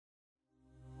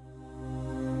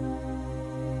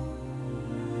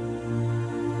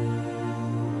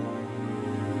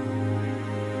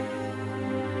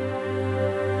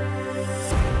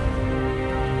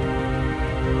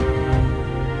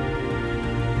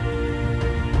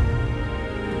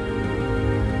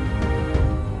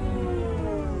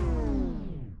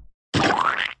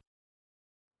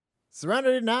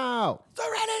Serenity now.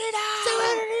 Serenity now.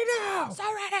 Serenity now.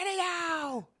 Serenity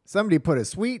now. Somebody put a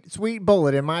sweet, sweet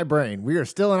bullet in my brain. We are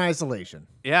still in isolation.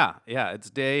 Yeah. It's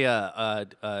day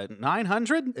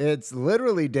 900. It's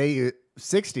literally day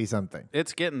 60 something,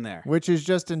 It's getting there. which is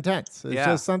just intense. It's Yeah.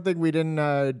 just something we didn't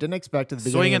expect at the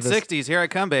beginning Swinging of this, 60s. Here I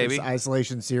come, baby. this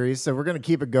isolation series. So we're going to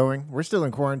keep it going. We're still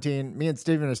in quarantine. Me and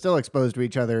Steven are still exposed to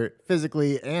each other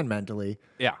physically and mentally.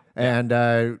 Yeah.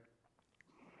 And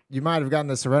you might have gotten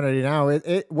the Serenity now.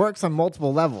 It works on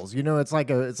multiple levels. You know, it's like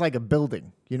a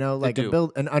building. You know, like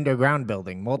an underground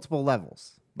building, multiple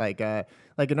levels. Like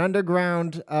an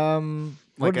underground.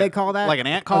 What do they call that? Like an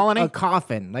ant colony? A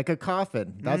coffin. Like a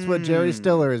coffin. That's what Jerry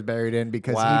Stiller is buried in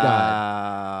because he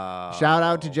died. Shout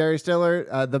out to Jerry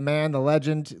Stiller, the man, the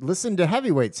legend. Listen to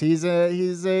Heavyweights. He's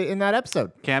in that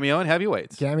episode. Cameo in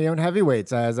Heavyweights. Cameo in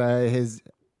Heavyweights as his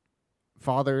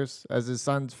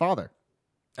son's father.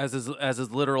 As his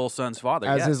literal son's father.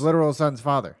 As yes. his literal son's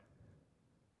father.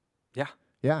 Yeah.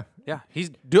 Yeah. Yeah. He's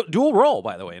dual role,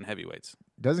 by the way, in Heavyweights.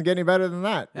 Doesn't get any better than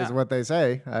that, is Yeah. what they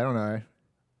say. I don't know.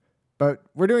 But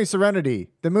we're doing Serenity,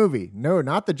 the movie. No,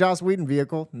 not the Joss Whedon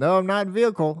vehicle. No, I'm not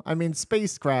vehicle. I mean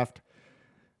spacecraft.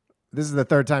 This is the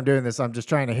third time doing this. I'm just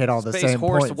trying to hit all the Space same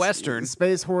Horse points. Western.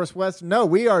 Space Horse Western. No,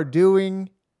 we are doing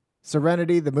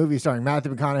Serenity, the movie starring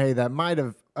Matthew McConaughey that might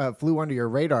have flew under your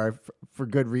radar for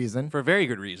good reason. For very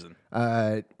good reason.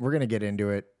 We're going to get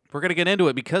into it. We're going to get into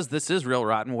it because this is Real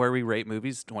Rotten, where we rate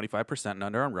movies 25% and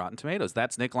under on Rotten Tomatoes.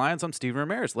 That's Nick Lyons. I'm Steven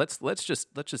Ramirez. Let's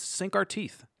just sink our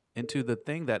teeth into the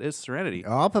thing that is Serenity.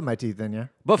 I'll put my teeth in you.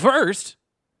 But first,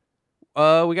 we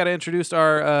got to introduce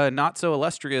our not so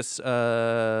illustrious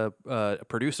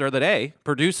producer of the day,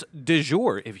 produce du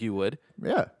jour, if you would.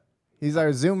 Yeah. He's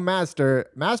our Zoom master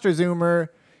Zoomer.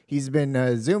 He's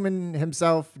been zooming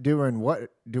himself, doing what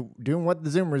the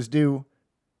Zoomers do.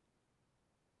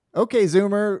 Okay,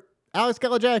 Zoomer, Alex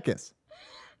Galajakis.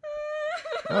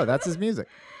 Oh, that's his music.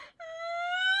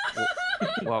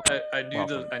 Welcome. I knew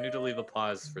to leave a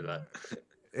pause for that.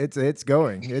 It's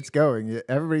going.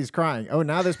 Everybody's crying. Oh,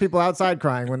 now there's people outside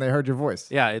crying when they heard your voice.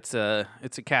 Yeah, it's a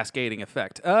cascading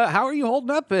effect. How are you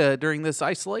holding up during this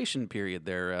isolation period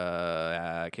there,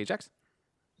 KJX?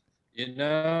 You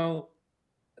know,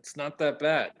 it's not that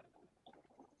bad.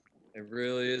 It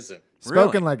really isn't.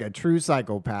 Spoken like a true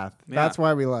psychopath. Yeah. That's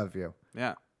why we love you.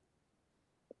 Yeah.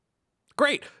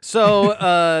 Great. So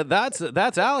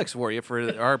that's Alex for you,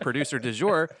 for our producer du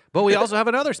jour. But we also have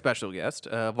another special guest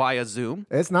via Zoom.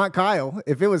 It's not Kyle.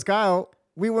 If it was Kyle,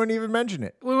 we wouldn't even mention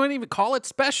it. We wouldn't even call it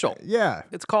special. Yeah.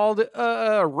 It's called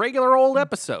a regular old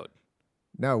episode.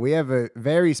 No, we have a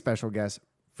very special guest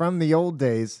from the old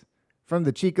days, from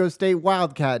the Chico State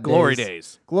Wildcat days. Glory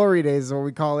days. Glory days is what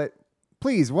we call it.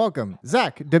 Please welcome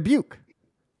Zach Dubuque.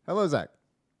 Hello, Zach.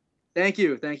 Thank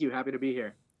you. Happy to be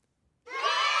here.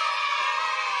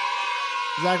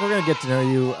 Zach, we're going to get to know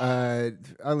you.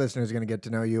 Our listeners are going to get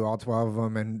to know you, all 12 of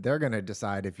them, and they're going to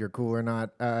decide if you're cool or not.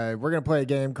 We're going to play a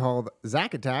game called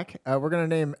Zach Attack. We're going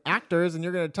to name actors, and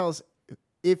you're going to tell us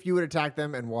if you would attack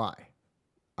them and why.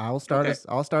 I'll start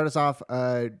us off.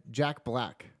 Jack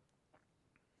Black.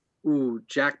 Ooh,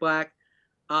 Jack Black.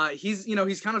 He's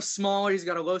kind of smaller. He's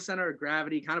got a low center of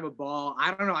gravity, kind of a ball.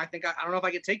 I don't know. I don't know if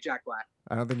I could take Jack Black.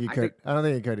 I don't think you could. I don't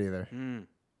think you could either.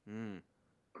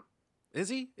 Is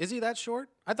he that short?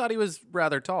 I thought he was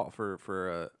rather tall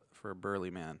for a burly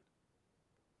man.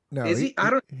 No, Is he? I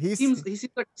don't. He He seems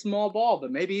like a small ball, but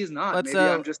maybe he's not. Let's, Maybe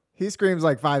I'm just. He screams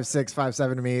like 5'6",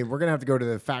 5'7" to me. We're gonna have to go to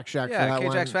the fact shack for that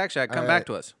one. KJX Fact Shack, come back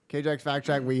to us. KJX Fact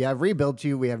Shack. We have rebuilt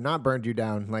you. We have not burned you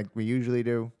down like we usually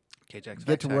do. KJX Fact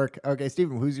Get to Shack. work. Okay,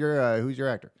 Steven, who's your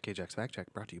actor? KJX Fact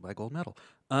Check brought to you by Gold Medal.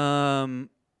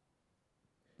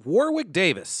 Warwick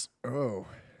Davis. Oh,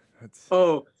 that's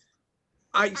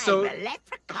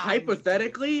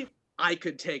Hypothetically, I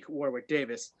could take Warwick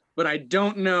Davis, but I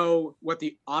don't know what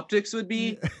the optics would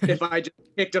be if I just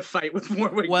picked a fight with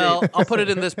Warwick Well, Davis. I'll put it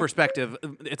in this perspective.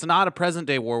 It's not a present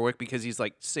day Warwick because he's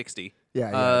like 60.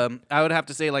 yeah. I would have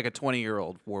to say like a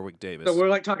 20-year-old Warwick Davis. So we're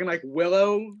like talking like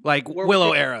Willow, like Warwick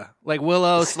Willow Davis? era. Like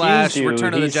Willow / Excuse you,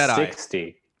 Return of the he's Jedi.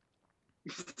 60.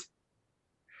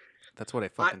 That's what I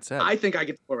fucking said. I think I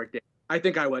get Warwick Davis. I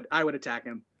think I would attack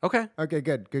him. Okay. Okay,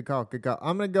 good call.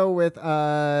 I'm gonna go with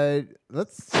let's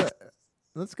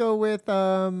go with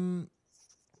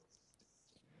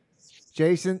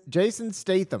Jason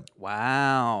Statham.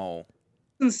 Wow.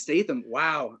 Statham.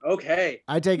 Wow. Okay.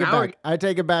 I take it Now back. I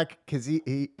take it back because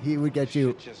he would get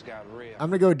you. I'm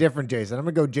gonna go different, Jason. I'm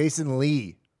gonna go Jason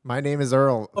Lee. My Name is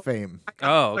Earl fame.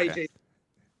 Oh, Fight okay. Jason.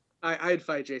 I'd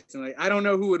fight Jason. Like, I don't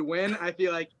know who would win. I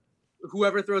feel like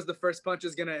whoever throws the first punch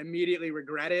is gonna immediately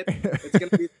regret it. It's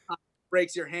gonna be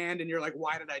breaks your hand and you're like,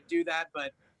 why did I do that?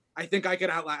 But I think I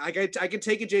could I could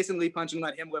take a Jason Lee punch and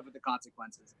let him live with the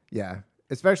consequences. Yeah,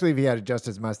 especially if he had just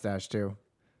his mustache too.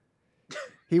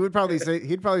 He'd probably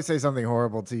say something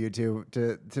horrible to you too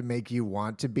to make you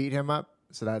want to beat him up.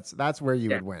 So that's where you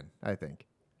would win, I think.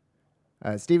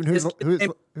 Steven, who's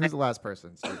the last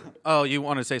person? Steven? Oh, you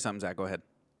want to say something, Zach? Go ahead.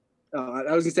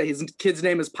 I was gonna say his kid's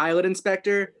name is Pilot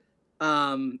Inspector.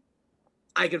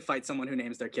 I could fight someone who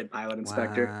names their kid Pilot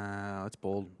Inspector. Wow, that's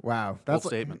bold. Wow, Bold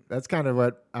statement. That's kind of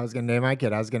what I was gonna name my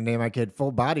kid. I was gonna name my kid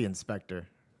Full Body Inspector,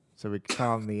 so we could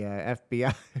call him the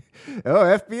FBI.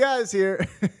 Oh, FBI is here.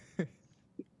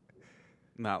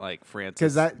 Not like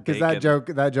Francis. Because that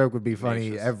joke would be funny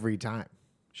Tenacious. every time.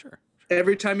 Sure.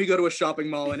 Every time you go to a shopping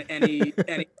mall in any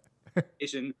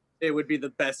station, it would be the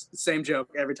best. Same joke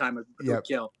every time. It would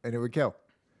kill. And it would kill.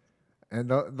 And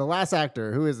the last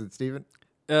actor, who is it, Steven?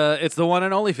 It's the one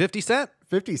and only 50 Cent.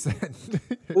 50 Cent.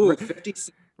 Ooh, 50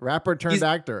 Cent. Rapper turned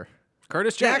actor.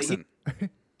 Curtis Yeah, Jackson.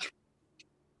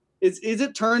 Is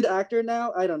it turned actor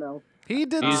now? I don't know. He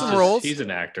did some roles. He's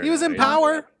an actor. He was in now,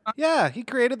 Power. Yeah, he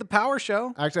created the Power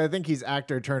show. Actually, I think he's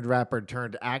actor turned rapper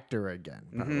turned actor again,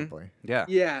 Mhm. probably. Yeah.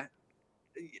 Yeah.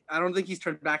 I don't think he's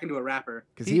turned back into a rapper.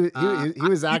 Because he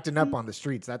was acting up on the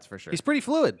streets, that's for sure. He's pretty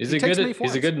fluid. He's He a takes many good.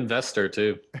 forms. He's a good investor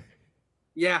too.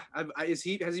 Yeah. Has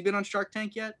he been on Shark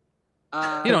Tank yet?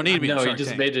 You don't need to be. No, on he Shark just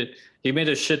Tank. made it. He made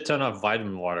a shit ton of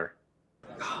vitamin water.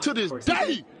 To this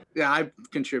day. Yeah, I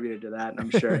contributed to that. I'm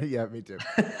sure. Yeah, me too.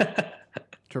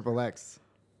 Triple X.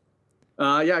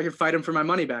 Yeah, I could fight him for my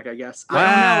money back, I guess.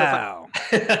 I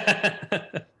don't know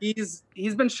Wow. if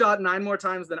he's been shot 9 more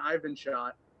times than I've been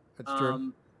shot. That's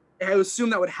true. I assume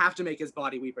that would have to make his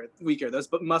body weaker. Those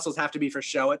muscles have to be for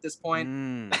show at this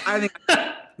point. I think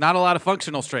Not a lot of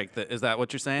functional strength. Is that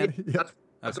what you're saying? that's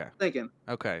Okay. what I'm thinking.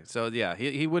 Okay. So yeah,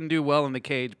 he wouldn't do well in the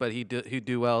cage, but he'd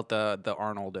do well at the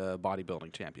Arnold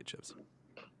bodybuilding championships.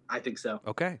 I think so.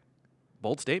 Okay.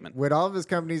 Bold statement. Would all of his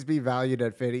companies be valued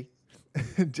at 50?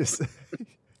 Just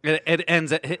It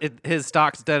ends at his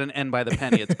stocks doesn't end by the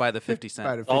penny. It's by the 50 by cent.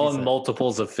 the 50 All in cent.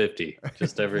 multiples of 50.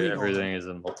 Just everything is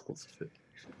in multiples of 50.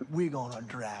 We gonna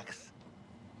Drax.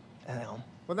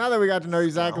 Well, now that we got to know you,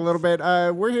 Zach, a little bit,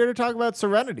 we're here to talk about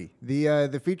Serenity,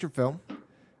 the feature film.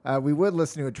 We would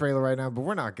listen to a trailer right now, but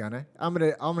we're not gonna. I'm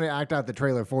gonna act out the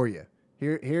trailer for you.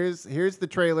 Here's the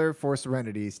trailer for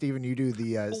Serenity. Steven, you do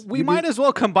the. We might as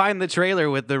well combine the trailer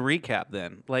with the recap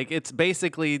then. Like it's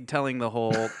basically telling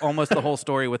almost the whole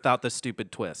story without the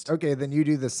stupid twist. Okay, then you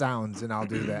do the sounds and I'll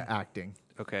do the acting.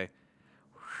 Okay.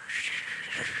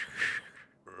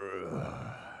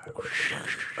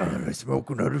 I smoke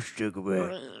another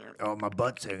cigarette. Oh, my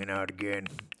butt's hanging out again.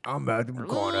 I'm Matthew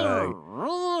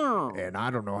McConaughey, and I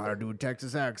don't know how to do a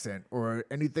Texas accent or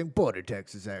anything but a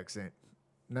Texas accent.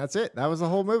 And that's it. That was the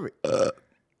whole movie.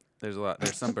 There's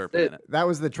some burping in it. That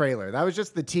was the trailer. That was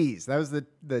just the tease. That was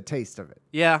the taste of it.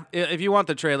 Yeah, if you want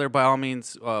the trailer, by all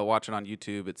means, watch it on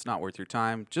YouTube. It's not worth your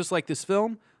time. Just like this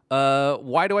film.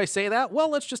 Why do I say that? Well,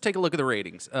 let's just take a look at the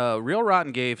ratings. Real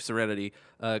Rotten gave Serenity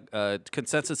a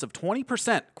consensus of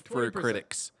 20% for 20%.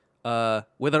 critics,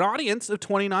 with an audience of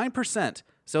 29%.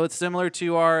 So it's similar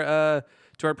to our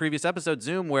previous episode,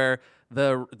 Zoom, where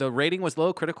the rating was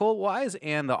low critical wise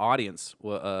and the audience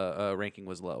ranking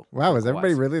was low. Wow, was everybody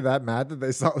critical-wise. really that mad that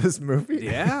they saw this movie?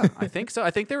 Yeah, I think so. I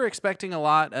think they were expecting a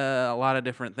lot of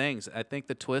different things. I think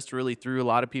the twist really threw a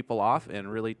lot of people off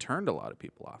and really turned a lot of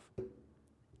people off.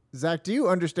 Zach, do you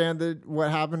understand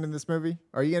what happened in this movie?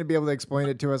 Are you going to be able to explain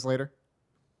it to us later?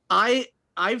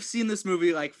 I've seen this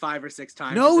movie like 5 or 6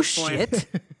 times. at No this point. shit.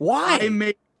 Why? I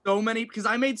made so many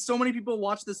people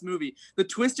watch this movie. The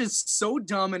twist is so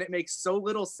dumb and it makes so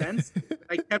little sense.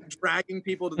 I kept dragging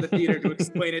people to the theater to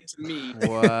explain it to me.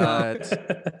 What?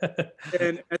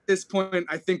 And at this point,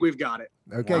 I think we've got it.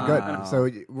 Okay, Wow. good.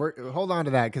 So hold on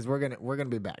to that because we're gonna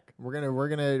be back.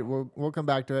 We'll come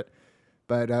back to it.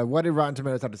 But what did Rotten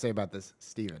Tomatoes have to say about this,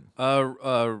 Steven?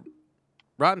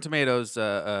 Rotten Tomatoes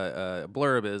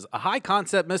blurb is a high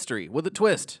concept mystery with a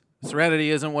twist. Serenity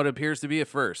isn't what it appears to be at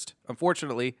first.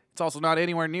 Unfortunately, it's also not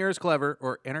anywhere near as clever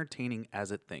or entertaining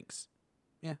as it thinks.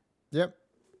 Yeah, Yep.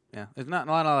 yeah. There's not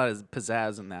a lot of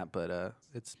pizzazz in that, but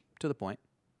it's to the point.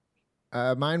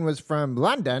 Mine was from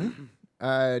London.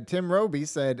 Tim Roby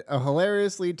said a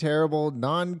hilariously terrible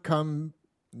non-cum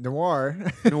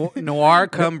noir Noir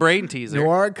come brain teaser.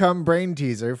 noir cum brain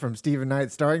teaser from Stephen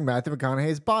Knight starring Matthew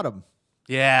McConaughey's Bottom.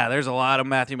 Yeah, there's a lot of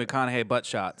Matthew McConaughey butt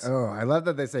shots. Oh, I love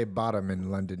that they say bottom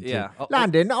in London too. Yeah.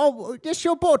 London, oh, just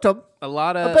your bottom. A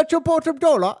lot I of bet your bottom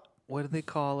dollar. what do they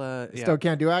call yeah. Still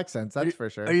can't do accents, that's for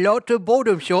sure. A lot of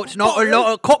bottom shots, not a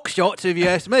lot of cock shots, if you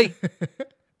ask me.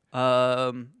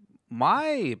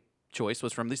 My choice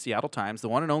was from the Seattle Times, the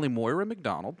one and only Moira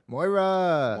McDonald.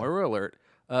 Moira. Moira alert.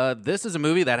 This is a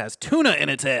movie that has tuna in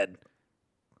its head.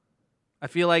 I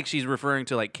feel like she's referring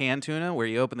to like canned tuna, where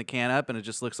you open the can up and it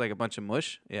just looks like a bunch of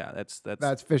mush. Yeah,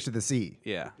 That's fish of the sea.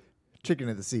 yeah, Chicken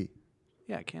of the sea.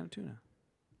 yeah, canned tuna.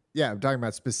 Yeah, I'm talking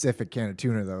about specific can of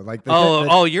tuna though. Like the,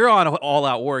 Oh, you're on all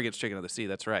out war against chicken of the sea.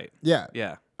 That's right. yeah,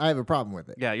 Yeah, I have a problem with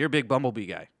it. yeah, you're a big Bumblebee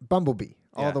guy. Bumblebee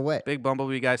all Yeah, the way. Big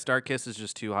Bumblebee guy. Starkiss is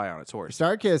just too high on its horse.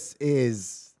 Starkiss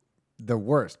is the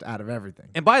worst out of everything.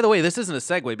 And by the way, this isn't a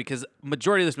segue because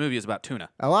majority of this movie is about tuna,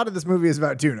 A lot of this movie is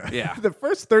about tuna. Yeah. The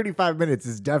first 35 minutes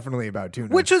is definitely about tuna.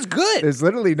 which is good. There's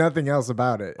literally nothing else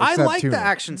about it. I except like tuna. the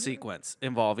action sequence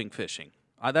involving fishing.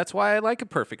 That's why I like A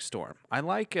Perfect Storm. I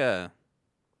like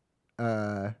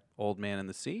Old Man in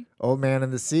the Sea. Old Man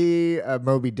in the Sea,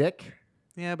 Moby Dick,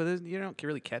 Yeah, but you don't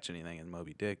really catch anything in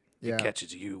Moby Dick. Yeah. It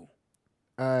catches you.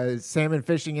 Salmon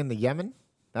Fishing in the Yemen.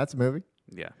 That's a movie.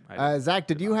 Yeah. I do. Zach,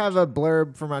 did you have a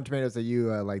blurb from Rotten Tomatoes that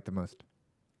you like the most?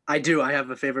 I do. I have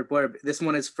a favorite blurb. This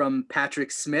one is from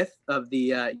Patrick Smith of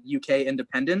the UK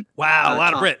Independent. Wow, a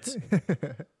lot of Tom.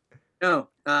 Brits. No,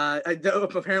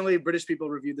 apparently British people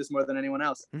reviewed this more than anyone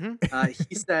else.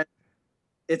 He said,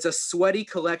 it's a sweaty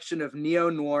collection of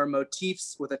neo-noir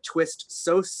motifs with a twist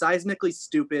so seismically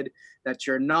stupid that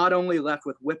you're not only left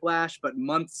with whiplash, but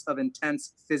months of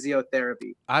intense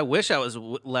physiotherapy. I wish I was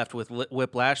left with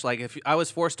Whiplash. Like if I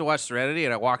was forced to watch Serenity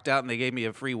and I walked out and they gave me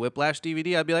a free Whiplash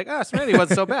DVD, I'd be like, Serenity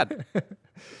wasn't so bad.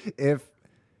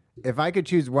 If I could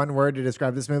choose one word to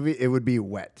describe this movie, it would be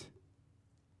wet.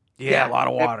 Yeah, a lot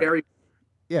of water. Very,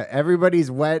 Yeah, everybody's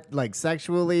wet, like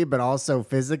sexually, but also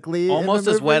physically. in the Almost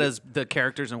as movie. wet as the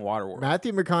characters in Waterworld.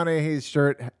 Matthew McConaughey's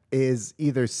shirt is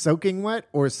either soaking wet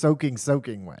or soaking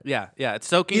wet. Yeah, it's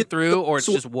soaking through or it's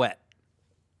just wet.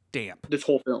 Damp. this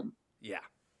whole film. Yeah.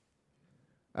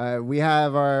 We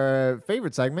have our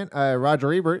favorite segment.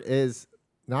 Roger Ebert is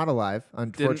not alive,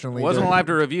 unfortunately. Wasn't during- alive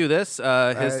to review this.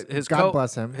 His God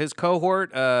bless him. His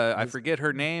cohort, I forget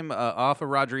her name, off of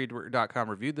RogerEbert.com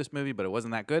reviewed this movie, but it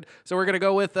wasn't that good. So we're gonna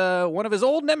go with one of his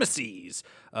old nemesis,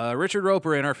 Richard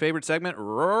Roper, in our favorite segment,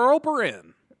 Roper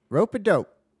In. Rope-a-dope.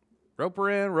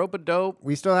 Roper In, Rope-a-dope.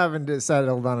 We still haven't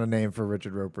settled on a name for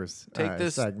Richard Roper's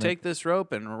segment. Take this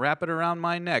rope and wrap it around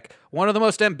my neck. One of the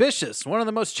most ambitious, one of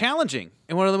the most challenging,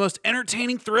 and one of the most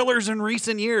entertaining thrillers in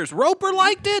recent years. Roper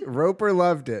liked it. Roper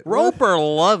loved it. Roper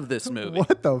loved this movie.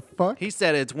 What the fuck? He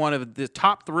said it's one of the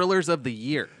top thrillers of the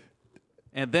year.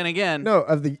 And then again, No,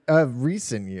 of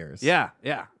recent years. yeah.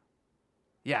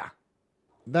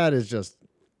 That is just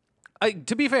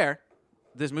To be fair,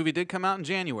 this movie did come out in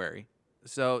January.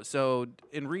 So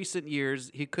in recent years,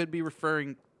 he could be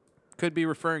referring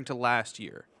to last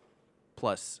year,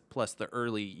 plus the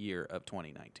early year of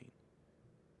 2019.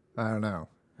 I don't know.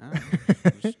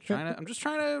 I'm just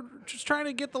trying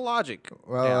to get the logic.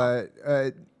 Well,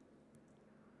 down.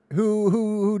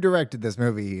 who directed this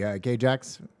movie?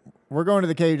 K-Jax. We're going to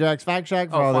the K-Jax Fact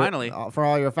Shack for Oh, all finally. for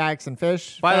all your facts and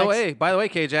fish. By the facts. way,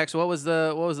 K-Jax, what was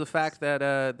the fact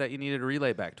that you needed to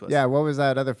relay back to us? Yeah, what was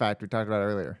that other fact we talked about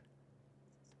earlier?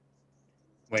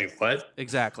 Wait, what?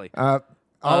 Exactly.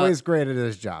 Always great at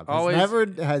his job. always-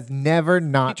 has never He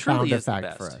not truly found a is the fact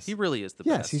best. for us. He really is the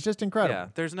Yes, best. he's just incredible. Yeah,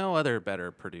 there's no other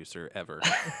better producer ever.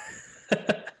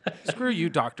 Screw you,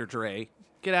 Dr. Dre.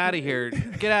 Get out of here.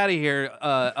 Get out of here,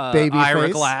 Baby Ira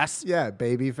face. Glass. Yeah,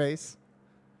 Babyface.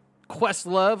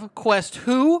 Questlove. Quest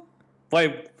who?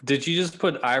 Wait, did you just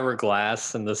put Ira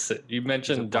Glass in this? You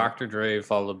mentioned Dr. Dre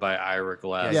followed by Ira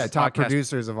Glass. Yeah, top podcast-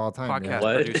 producers of all time. Podcast Yeah.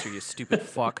 What? producer, you stupid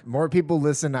fuck. More people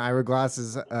listen to Ira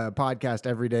Glass's podcast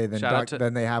every day than Shout out to-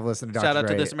 than they have listened to Dr. Shout out to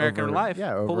Dre This American over- Life.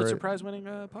 Yeah, over, Pulitzer Prize winning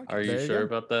podcast. Are you There you sure go.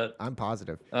 about that? I'm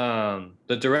positive.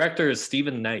 The director is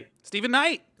Stephen Knight. Stephen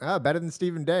Knight. Better than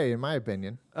Stephen Day, in my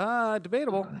opinion.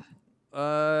 Debatable.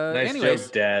 Nice Anyways,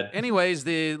 joke, Dad. Anyways,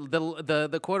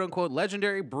 the quote unquote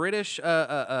legendary British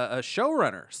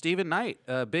showrunner Stephen Knight,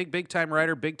 big time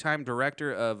writer, big time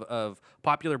director of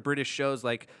popular British shows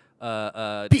like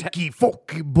Peaky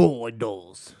Fucking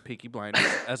Blinders. Peaky Blinders,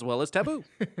 as well as Taboo.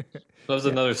 That was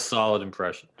another solid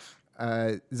impression.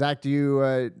 Zach, do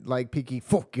you like Peaky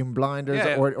Fucking Blinders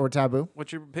Yeah. or Taboo?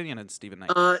 What's your opinion on Stephen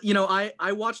Knight?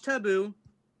 I watched Taboo,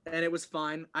 and it was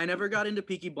fine. I never got into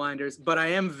Peaky Blinders, but I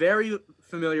am very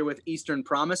familiar with Eastern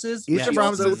Promises. which Eastern he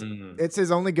also- Promises, it's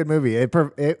his only good movie.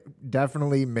 It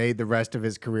definitely made the rest of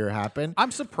his career happen.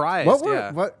 I'm surprised.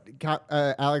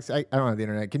 Alex, I don't have the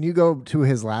internet. Can you go to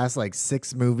his last like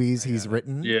 6 movies he's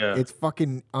written? Yeah. It's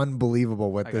fucking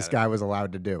unbelievable what I this got it. guy was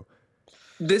allowed to do.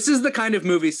 This is the kind of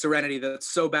movie, Serenity, that's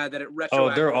so bad that it retroactively.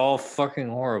 Oh, they're all fucking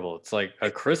horrible. It's like A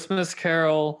Christmas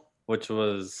Carol, which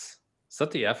was Is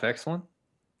that the FX one?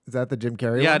 Is that the Jim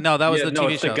Carrey Yeah, one? no, that was the no,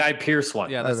 TV it's show. the Guy Pearce one.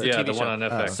 Yeah, that's the yeah, TV the show. one on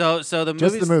FX. So the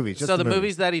Just movies, the movies, just so the the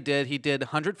movies. movies that he did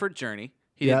 100 Foot Journey.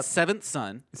 He Yep. did Seventh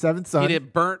Son. Seventh Son. He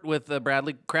did Burnt with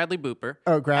Cradley Booper.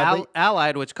 Oh, Cradley.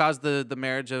 Allied, which caused the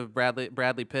marriage of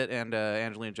Bradley Pitt and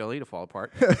Angelina Jolie to fall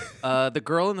apart. The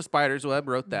Girl in the Spider's Web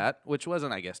wrote that, which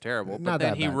wasn't, I guess, terrible. But Not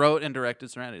then that he bad. wrote and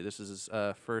directed Serenity. This is his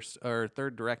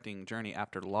third directing journey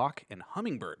after Locke and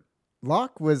Hummingbird.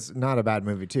 Locke was not a bad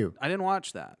movie too. I didn't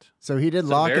watch that. So he did It's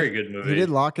a Locke. very and- good movie, He did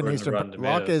Locke and according to Eastern. Rotten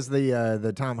Locke Tomatoes. is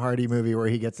the Tom Hardy movie where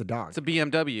he gets a dog. It's a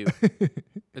BMW.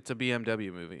 It's a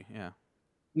BMW movie. Yeah.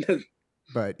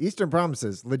 But Eastern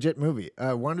Promises, legit movie.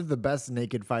 One of the best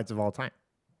naked fights of all time.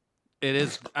 It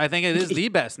is. I think it is the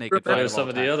best naked What fight are of some all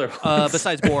of the time. other ones?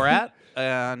 Besides Borat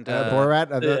and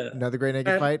Borat, yeah. another great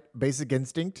naked fight. Basic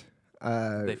Instinct.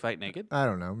 they fight naked. I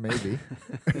don't know, maybe.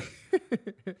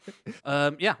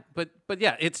 Yeah, but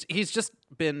yeah, he's just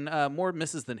been more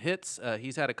misses than hits.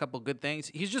 He's had a couple good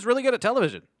things. He's just really good at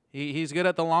television. He's good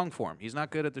at the long form. He's not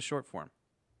good at the short form.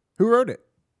 Who wrote it?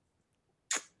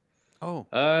 Oh,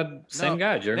 Same no.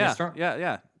 guy, Jeremy yeah, Strong.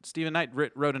 Yeah. Stephen Knight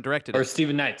wrote and directed Or it.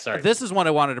 Stephen Knight, sorry. This is one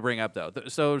I wanted to bring up though.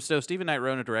 So Stephen Knight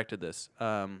wrote and directed this.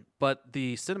 But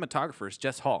the cinematographer is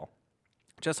Jess Hall.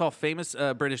 Jess Hall, famous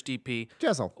British DP.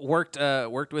 Jessel.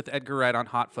 Worked with Edgar Wright on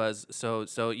Hot Fuzz,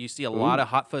 so you see a lot of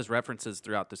Hot Fuzz references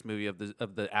throughout this movie of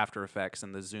the After Effects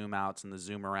and the zoom outs and the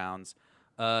zoom arounds.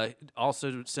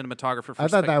 Also, cinematographer. For I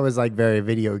thought that was like very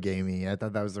video gamey. I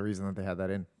thought that was the reason that they had that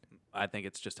in. I think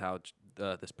it's just how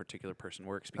this particular person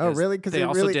works. Oh, Because really? Because they it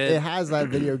also really did. it has that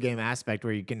video game aspect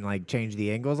where you can like change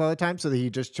the angles all the time. So that he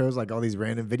just chose like all these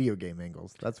random video game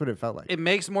angles. That's what it felt like. It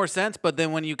makes more sense, but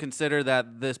then when you consider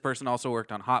that this person also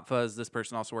worked on Hot Fuzz, this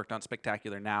person also worked on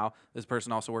Spectacular Now, this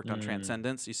person also worked on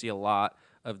Transcendence, you see a lot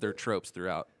of their tropes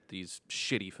throughout these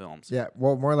shitty films. Yeah,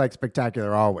 well, more like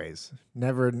Spectacular Always.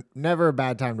 Never a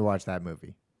bad time to watch that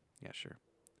movie. Yeah, sure.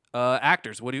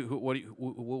 Actors, who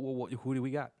do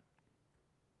we got?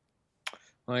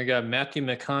 Well, I got Matthew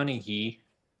McConaughey.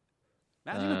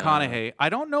 Matthew McConaughey. I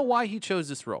don't know why he chose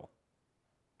this role.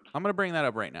 I'm gonna bring that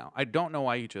up right now. I don't know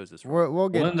why he chose this role. We'll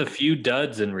get. One of the few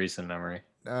duds in recent memory.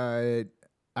 I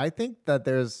think that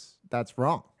that's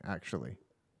wrong. Actually,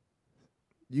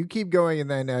 you keep going, and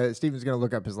then Steven's gonna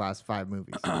look up his last 5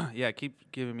 movies. Yeah,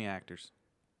 keep giving me actors.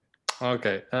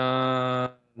 Okay.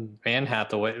 Anne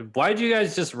Hathaway. Why'd you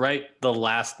guys just write the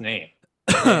last name?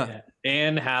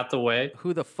 Anne Hathaway.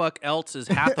 Who the fuck else is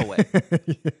Hathaway?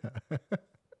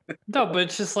 No, but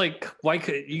it's just like, why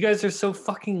could you guys are so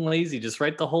fucking lazy? Just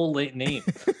write the whole name.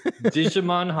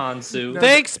 Digimon Hansu.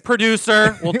 Thanks,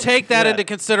 producer. We'll take that Yeah. into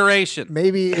consideration.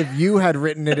 Maybe if you had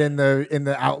written it in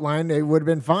the outline, it would have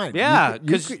been fine. Yeah, you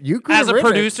because could as have a written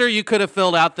it. producer, you could have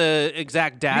filled out the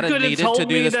exact data could've needed told to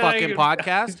do me this that I fucking could-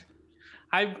 podcast.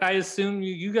 I assume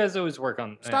you guys always work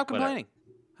on. Stop whatever. complaining.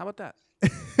 How about that?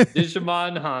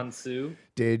 Digimon Hansu.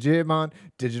 Digimon,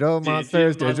 digital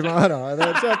monsters, Digimon. Digimon are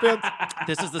the champions.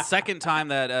 This is the second time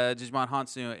that Digimon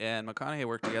Hansu and McConaughey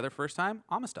worked together. First time,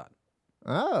 Amistad.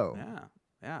 Oh,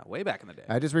 Yeah, way back in the day.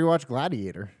 I just rewatched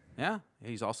Gladiator. Yeah,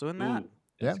 he's also in that. Ooh,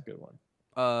 that's a good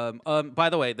one. By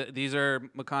the way, these are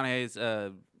McConaughey's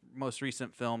most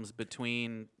recent films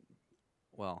between,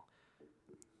 well,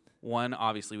 one,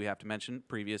 obviously we have to mention,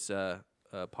 previous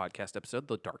podcast episode,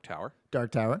 The Dark Tower.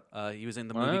 Dark Tower. He was in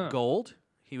the movie Gold.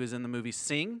 He was in the movie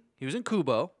Sing. He was in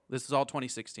Kubo. This is all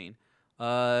 2016.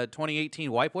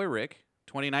 2018, White Boy Rick.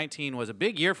 2019 was a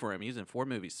big year for him. He was in 4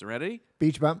 movies. Serenity,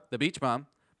 Beach Bum. The Beach Bum,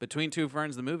 Between Two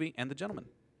Ferns, the movie, and The Gentleman.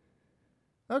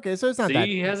 Okay, so it's not See, that.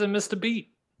 he hasn't missed a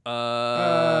beat.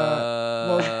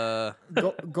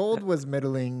 Gold was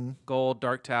middling. Gold,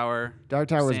 Dark Tower. Dark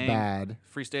Tower was Sing, bad.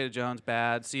 Free State of Jones,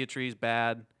 bad. Sea of Trees,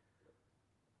 bad.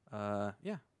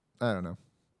 Yeah. I don't know.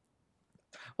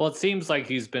 Well, it seems like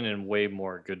he's been in way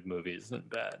more good movies than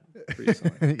bad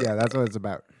recently. Yeah, that's what it's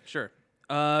about. Sure.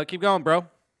 Keep going, bro.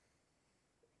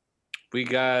 We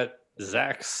got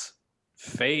Zach's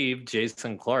fave,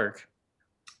 Jason Clark.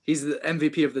 He's the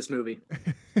MVP of this movie.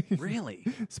 Really?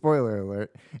 Spoiler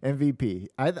alert. MVP.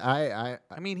 I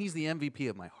mean, he's the MVP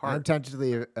of my I'm heart.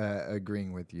 tentatively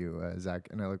agreeing with you, Zach,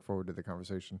 and I look forward to the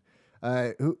conversation.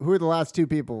 Who are the last 2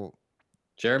 people?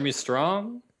 Jeremy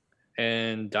Strong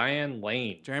and Diane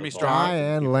Lane. Jeremy Of all- Strong.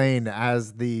 Diane Lane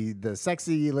as the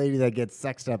sexy lady that gets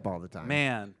sexed up all the time.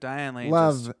 Man, Diane Lane.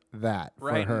 Love just that for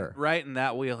right, her. right in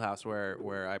that wheelhouse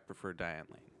where I prefer Diane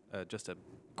Lane. Just a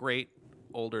great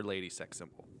older lady sex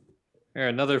symbol. Here,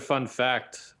 another fun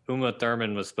fact: Uma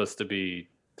Thurman was supposed to be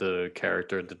the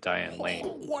character that Diane Lane.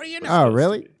 What do you know? Oh,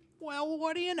 really? Well,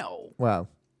 what do you know? Wow.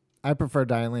 I prefer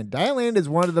Diane Lane. Diane Lane is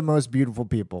one of the most beautiful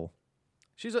people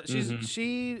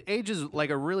She ages like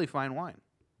a really fine wine.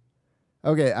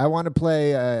 Okay, I want to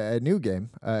play a new game,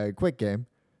 a quick game.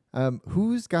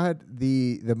 Who's got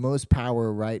the most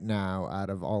power right now out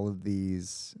of all of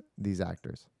these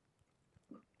actors?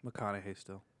 McConaughey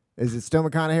still. Is it still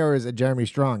McConaughey or is it Jeremy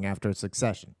Strong after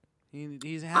Succession? He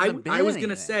hasn't been I was in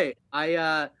gonna anything.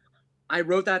 say I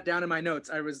wrote that down in my notes.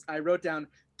 I wrote down,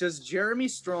 does Jeremy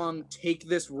Strong take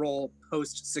this role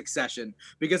post Succession?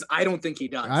 Because I don't think he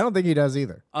does. I don't think he does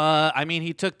either. I mean,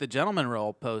 he took the gentleman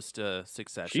role post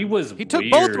Succession. He took weird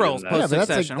both in roles that. post but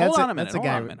Succession. Hold on a minute. That's a Hold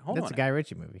Guy, on a minute. Hold that's on a Guy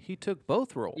Ritchie movie. He took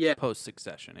both roles Yeah. post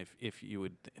Succession. If you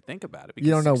would think about it,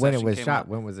 You don't know when it Succession was came shot. out-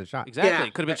 When was it shot? Exactly. Yeah.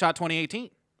 It could have been shot 2018.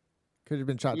 Could have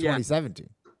been shot Yeah. 2017.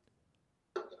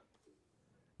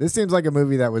 This seems like a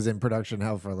movie that was in production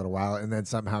hell for a little while and then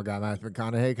somehow got Matthew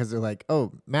McConaughey because they're like,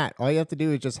 oh, Matt, all you have to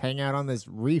do is just hang out on this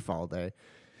reef all day.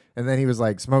 And then he was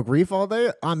like, smoke reef all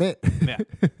day? I'm it. Yeah.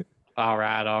 All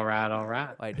right.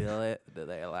 Why do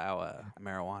they allow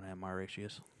marijuana in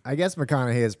Mauritius? I guess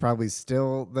McConaughey is probably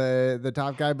still the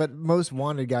top guy, but most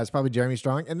wanted guy is probably Jeremy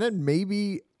Strong. And then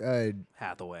maybe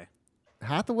Hathaway.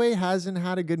 Hathaway hasn't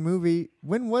had a good movie.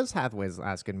 When was Hathaway's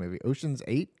last good movie? Ocean's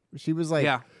 8? She was like,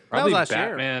 Yeah. That Probably was last year.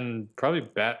 Batman. Probably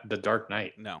The Dark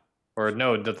Knight. No. Or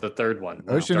no, the third one.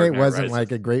 Ocean Dark 8 Knight wasn't Rises.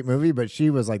 like a great movie, but she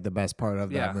was like the best part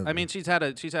of Yeah. that movie. I mean, she's had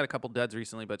a couple duds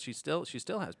recently, but she still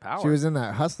has power. she was in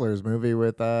that Hustlers movie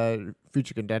with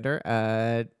future contender,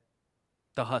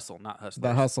 The Hustle, not Hustlers.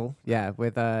 The Hustle. Yeah,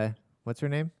 with what's her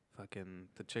name? Fucking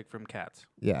the chick from Cats.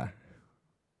 Yeah.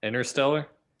 Interstellar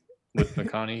with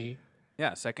McConaughey.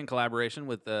 Yeah, second collaboration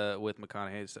with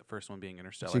McConaughey's first one being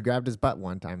Interstellar. She grabbed his butt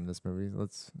one time in this movie.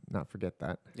 Let's not forget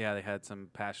that. Yeah, they had some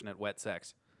passionate wet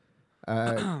sex.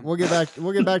 We'll get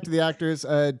back to the actors.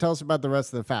 Tell us about the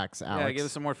rest of the facts, Alex. Yeah, give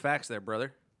us some more facts there,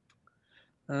 brother.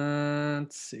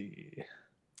 Let's see.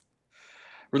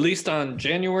 Released on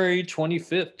January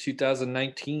 25th,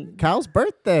 2019. Kyle's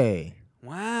birthday.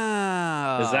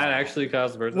 Wow. Is that actually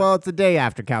Kyle's birthday? Well, it's the day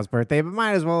after Kyle's birthday, but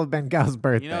might as well have been Kyle's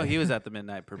birthday. You know, he was at the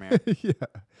midnight premiere. yeah.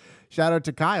 Shout out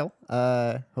to Kyle.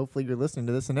 Hopefully you're listening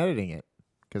to this and editing it,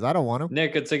 because I don't want to.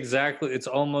 Nick, it's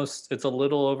a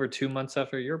little over 2 months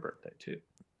after your birthday, too.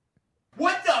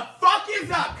 What the fuck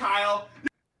is up, Kyle?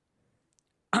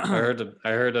 I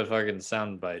heard a fucking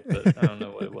sound bite, but I don't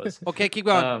know what it was. Okay, keep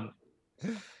going.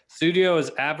 Studio is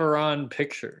Averon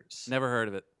Pictures. Never heard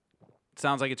of it.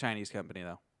 Sounds like a Chinese company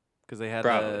though, because they had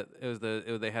Probably.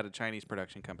 they had a Chinese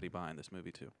production company behind this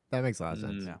movie too. That makes a lot of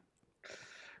sense. Yeah.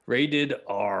 Rated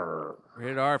R.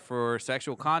 Rated R for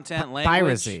sexual content, language,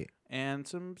 Piracy. and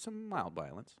some mild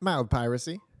violence, Mild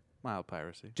piracy. mild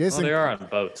piracy. Well, Jason they are on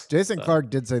boats. Jason so. Clark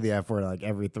did say the F word like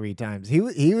every 3 times. He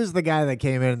was the guy that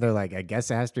came in and they're like, I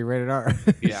guess it has to be rated R.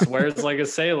 He swears like a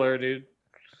sailor, dude.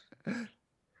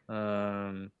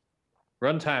 Runtime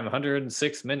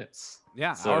 106 minutes.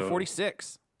 Yeah, So- hour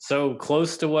 46. So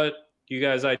close to what you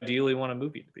guys ideally want a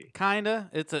movie to be. Kinda.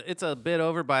 It's a bit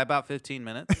over by about 15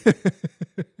 minutes.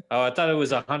 Oh, I thought it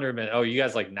was 100 minutes. Oh, you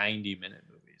guys like 90-minute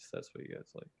movies. That's what you guys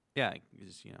like. Yeah,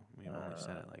 because we only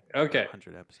said it like Okay.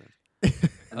 100 episodes.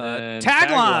 And then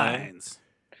Taglines.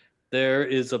 There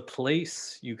is a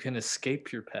place you can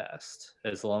escape your past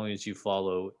as long as you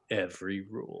follow every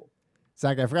rule.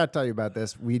 Zach, I forgot to tell you about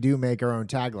this. We do make our own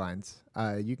taglines.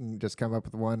 You can just come up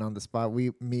with one on the spot.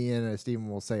 Me and Steven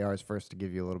will say ours first to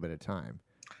give you a little bit of time.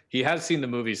 He has seen the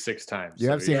movie 6 times. You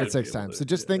so have he seen should it 6 be able times. to- So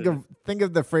just yeah, think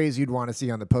of the phrase you'd want to see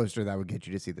on the poster that would get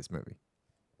you to see this movie.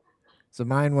 So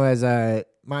mine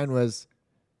was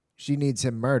she needs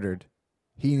him murdered.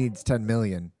 He needs 10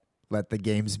 million. Let the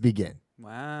games begin.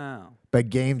 Wow. But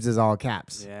games is all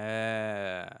caps.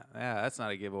 Yeah, that's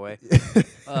not a giveaway.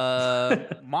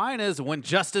 Mine is when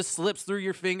justice slips through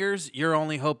your fingers, your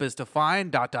only hope is to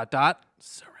find ...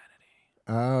 serenity.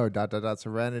 Oh, ...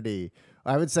 Serenity.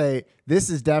 I would say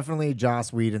this is definitely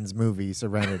Joss Whedon's movie,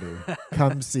 Serenity.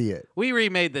 Come see it. We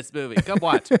remade this movie. Come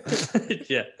watch.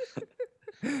 yeah.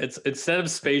 It's instead of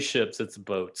spaceships, it's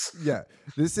boats. Yeah,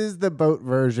 this is the boat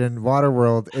version,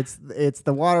 Waterworld. It's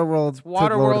the Waterworld. to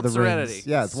Lord of Waterworld the Serenity. Rings.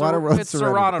 Yeah, it's Waterworld It's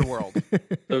Serenity. Serrano World.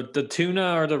 The tuna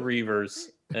are the reavers,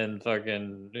 and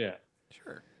fucking yeah.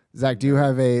 Sure. Zach, do you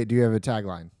have a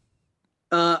tagline?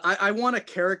 I want a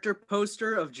character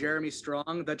poster of Jeremy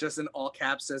Strong that just in all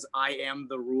caps says "I am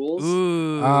the rules."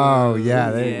 Ooh. Oh,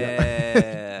 yeah, there you go.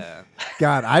 Yeah.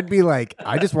 God, I'd be like,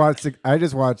 I just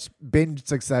watched binge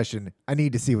Succession. I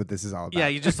need to see what this is all about. Yeah,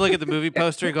 you just look at the movie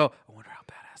poster and go, I wonder how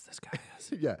badass this guy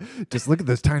is. Yeah, just look at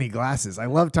those tiny glasses. I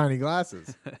love tiny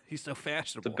glasses. He's so The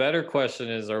fashionable. better question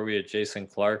is, are we a Jason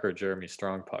Clark or Jeremy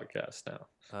Strong podcast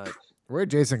now? We're a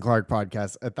Jason Clark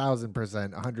podcast,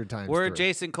 1,000%, 100 times. We're through.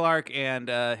 Jason Clark and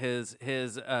his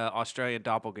Australian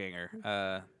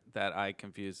doppelganger that I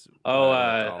confuse. All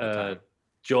the time.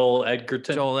 Joel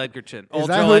Edgerton. Joel Edgerton. Is Old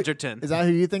that Joel Edgerton. Is that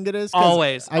who you think it is? 'Cause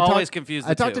Always I confuse the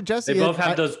I talked two. to Jesse. They both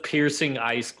have I- those piercing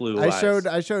ice blue I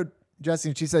eyes. showed Jesse,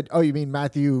 and she said, "Oh, you mean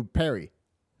Matthew Perry?"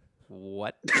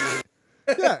 What?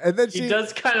 Yeah, and then He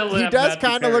does kind of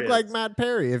look like Matt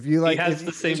Perry. If you like, He has if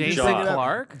the same Jason jaw.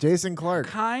 Clark? Jason Clark.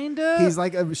 Kinda. He's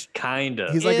like a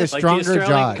Kinda. he's like a If- the stronger Australian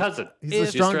jawed cousin. He's If- a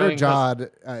The stronger Australian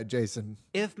jawed Jason.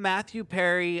 If Matthew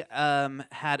Perry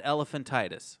had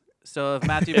elephantitis. So if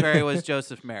Matthew Perry was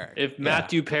Joseph Merrick. If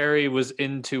Matthew Perry was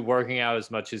into working out as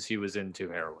much as he was into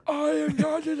heroin. I am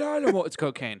not an animal. It's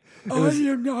cocaine. I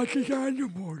am not an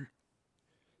animal.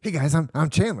 Hey guys, I'm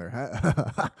Chandler.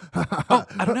 Oh,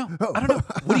 I don't know. I don't know.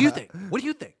 What do you think? What do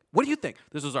you think? What do you think?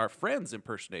 This was our Friends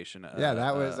impersonation. Yeah,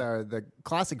 that was the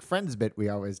classic Friends bit we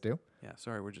always do. Yeah,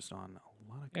 sorry, we're just on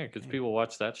a lot of. Yeah, because people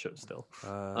watch that show still.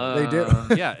 They do.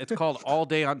 Yeah, it's called All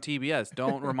Day on TBS.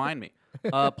 Don't remind me.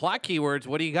 Plot keywords.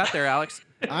 What do you got there, Alex?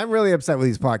 I'm really upset with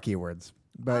these plot keywords,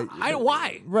 but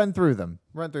Why? run through them.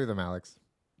 Run through them, Alex.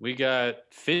 We got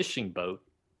fishing boat,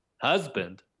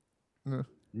 husband, Mm.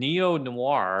 neo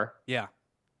noir, Yeah.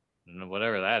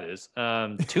 whatever that is.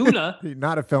 Tuna.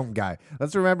 Not a film guy.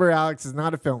 Let's remember, Alex is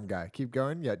not a film guy. Keep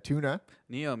going. Yeah, tuna.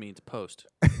 Neo means post.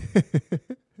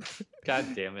 God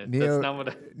damn it. Neo- That's not what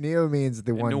I... Neo means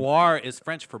the And one. noir is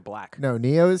French for black. No,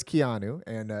 Neo is Keanu,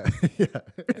 and yeah,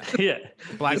 Yeah.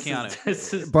 Black This is- Keanu.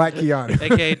 This is, Black Keanu.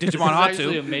 AKA this is Digimon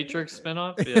actually a Hatsu. Matrix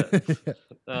spinoff.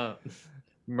 Yeah.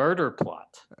 Murder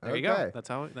plot. There you go. Okay. That's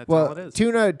all it Well, is.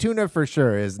 tuna for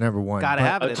sure is number one. Gotta but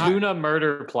have it. A tuna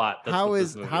murder plot. That's How what this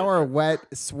is movie how are wet,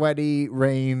 sweaty,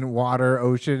 rain, water,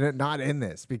 ocean not in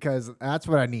this? Because that's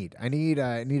what I need. I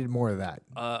needed more of that.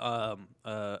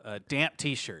 A damp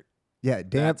T-shirt. Yeah,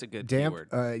 damp. That's a good damp.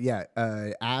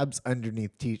 keyword. Abs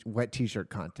underneath wet T-shirt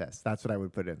contest. That's what I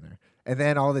would put in there. And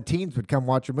then all the teens would come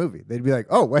watch a movie. They'd be like,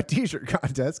 "Oh, wet T-shirt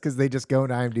contest," because they just go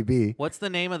to IMDb. What's the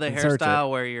name of the And search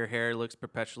hairstyle where your hair looks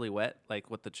perpetually wet,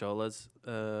 like what the cholas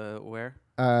wear?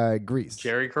 Grease.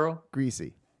 Jerry curl?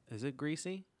 Greasy. Is it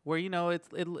greasy? Where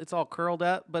it's all curled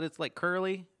up, but it's like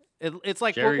curly. It's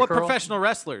like Jerry what curl? professional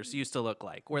wrestlers used to look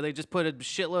like, where they just put a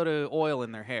shitload of oil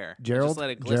in their hair. and Gerald. just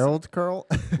let it glisten, Gerald curl.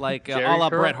 like Jerry a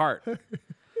la curl? Bret Hart.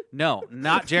 No,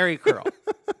 not Jerry curl.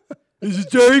 Is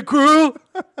it Jerry Curl?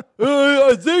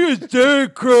 I think it's Jerry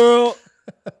Curl.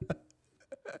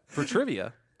 For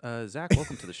trivia, Zach,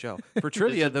 welcome to the show. For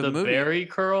trivia, Is it the movie. Barry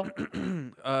curl?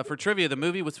 For trivia, the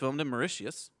movie was filmed in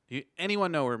Mauritius.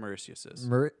 Anyone know where Mauritius is?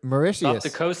 Mauritius. Off the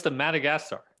coast of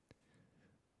Madagascar.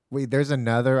 Wait, there's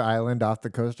another island off the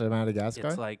coast of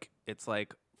Madagascar? It's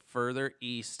like further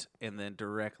east and then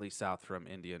directly south from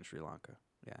India and Sri Lanka.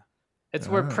 Yeah, It's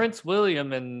where Ah. Prince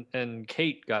William and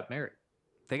Kate got married.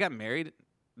 they got married.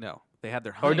 No, they had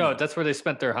their Or honeymoon. no, that's where they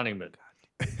spent their honeymoon.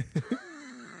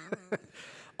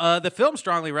 The film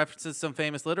strongly references some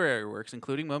famous literary works,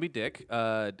 including Moby Dick,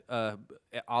 a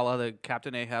la the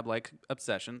Captain Ahab-like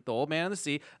obsession, The Old Man and the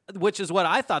Sea, which is what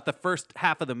I thought the first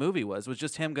half of the movie was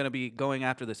just him going to be going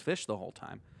after this fish the whole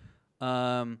time.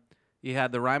 You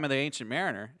had The Rime of the Ancient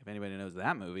Mariner, if anybody knows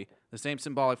that movie. The same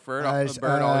symbolic bird always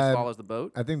follows the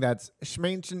boat. I think that's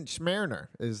Schmancient Schmariner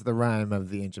is the rhyme of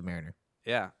the Ancient Mariner.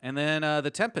 Yeah, and then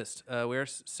The Tempest, where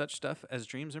such stuff as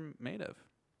dreams are made of.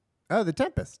 Oh, The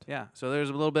Tempest. Yeah, so there's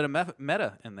a little bit of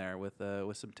meta in there with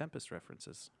some Tempest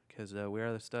references because we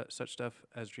are such stuff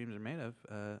as dreams are made of.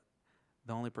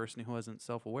 The only person who wasn't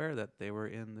self-aware that they were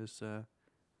in this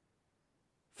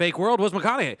fake world was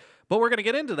McConaughey. But we're gonna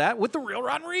get into that with the Real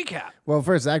Rotten recap. Well,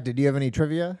 first, Zach, did you have any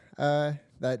trivia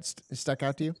that stuck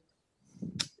out to you?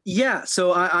 Yeah,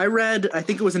 so I read, I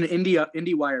think it was an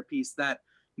IndieWire piece that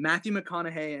Matthew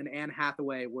McConaughey and Anne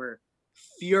Hathaway were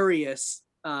furious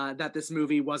that this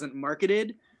movie wasn't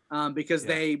marketed because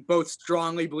they both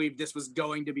strongly believed this was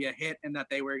going to be a hit and that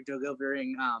they were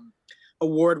delivering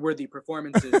award-worthy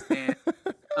performances. And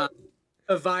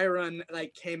Aviron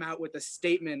came out with a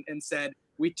statement and said,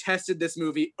 "We tested this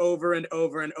movie over and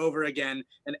over and over again,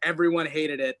 and everyone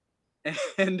hated it,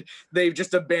 and they've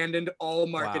just abandoned all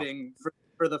marketing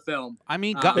for the film." I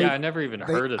mean, Yeah, I never even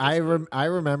heard of this. I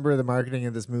remember the marketing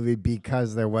of this movie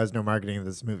because there was no marketing of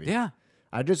this movie. yeah.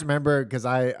 I just remember because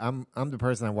I'm the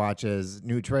person that watches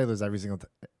new trailers every single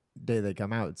day they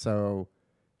come out. So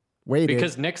waited.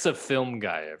 Because Nick's a film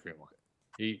guy, everyone.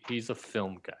 He's a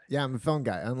film guy. Yeah, I'm a film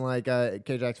guy, unlike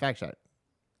KJack's Fact Shot.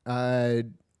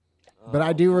 But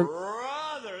I do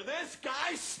Brother, this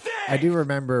guy stinks! I do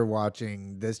remember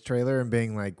watching this trailer and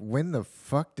being like, when the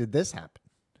fuck did this happen?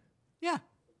 Yeah.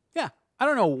 Yeah. I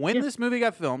don't know when this movie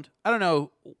got filmed. I don't know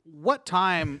what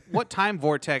time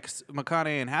vortex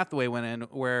McConaughey and Hathaway went in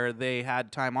where they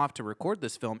had time off to record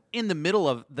this film in the middle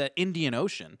of the Indian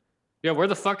Ocean. Yeah, where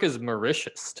the fuck is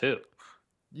Mauritius too?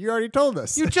 You already told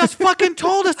us. You just fucking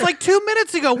told us like 2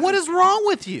 minutes ago. What is wrong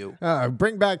with you?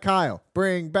 Bring back Kyle.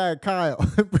 Bring back Kyle.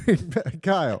 Bring back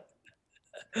Kyle.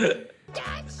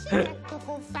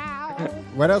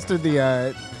 What else did the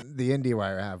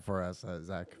IndieWire have for us,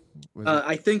 Zach?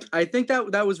 I think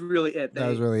that was really it. That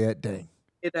was really it. Dang.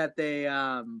 That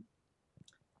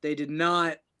they did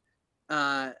not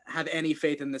have any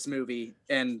faith in this movie,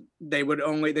 and they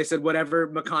said whatever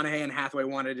McConaughey and Hathaway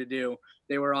wanted to do,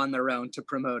 they were on their own to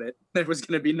promote it. There was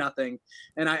going to be nothing.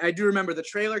 And I do remember the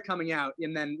trailer coming out,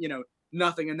 and then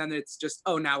nothing, and then it's just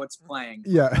now it's playing.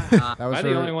 Yeah. Am I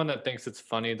the only one that thinks it's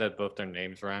funny that both their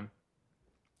names rhyme?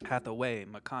 Hathaway,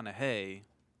 McConaughey.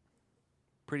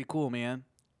 Pretty cool, man.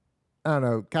 I don't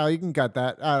know. Kyle, you can cut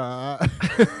that.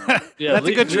 Yeah, That's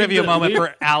a good trivia moment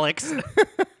for Alex.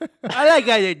 I like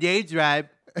how the names rhyme.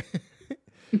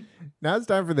 Now it's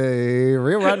time for the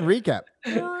Real Rotten Recap.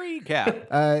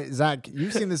 Recap. Zach,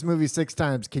 you've seen this movie 6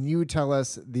 times. Can you tell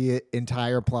us the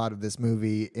entire plot of this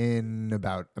movie in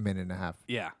about a minute and a half?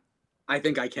 Yeah. I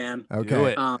think I can. Okay. Do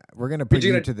it. We're going to put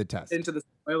you to the test. Into the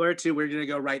spoiler too. We're going to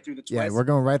go right through the twist. Yeah, we're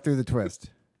going right through the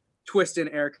twist. Twist in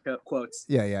air quotes.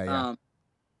 Yeah.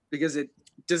 Because it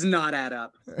does not add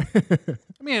up.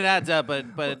 I mean, it adds up,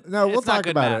 but no, we'll it's not talk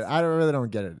good about math. it. I really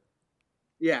don't get it.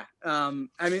 Yeah. I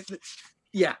mean,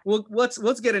 yeah. Well,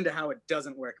 let's get into how it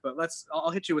doesn't work, but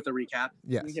I'll hit you with a recap.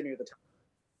 Yes. You hit me with the time.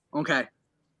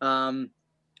 Okay.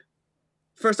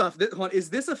 First off, is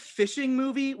this a fishing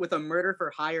movie with a murder for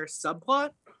hire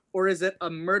subplot, or is it a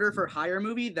murder for hire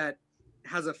movie that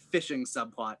has a fishing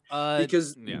subplot?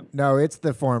 Because No, it's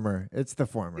the former. It's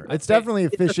definitely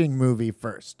a fishing movie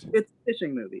first. it's a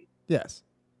fishing movie. Yes.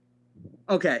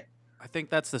 Okay. I think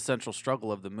that's the central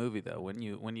struggle of the movie, though. When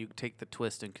you take the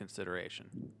twist in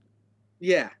consideration,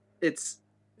 Yeah. It's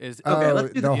is Okay,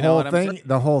 let's do the you know whole what I'm thing. saying?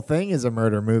 The whole thing is a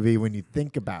murder movie when you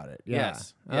think about it. Yeah.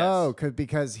 Yes, Oh, yes.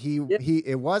 because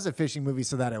it was a fishing movie,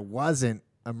 so that it wasn't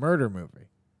a murder movie.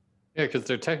 Yeah, because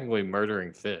they're technically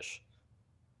murdering fish.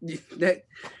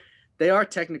 they are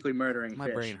technically murdering my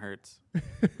fish. brain hurts.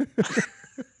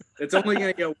 It's only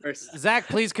gonna get worse. Zach,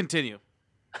 please continue.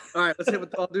 All right,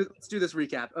 let's do this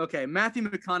recap. Okay, Matthew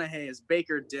McConaughey is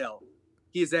Baker Dill.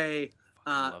 He's a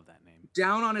I love that name.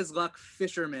 down on his luck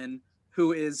fisherman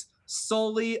who is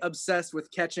solely obsessed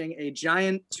with catching a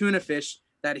giant tuna fish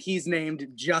that he's named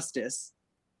Justice,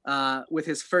 with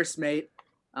his first mate,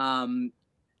 Digimon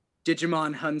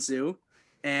Hunsu,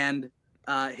 and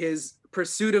his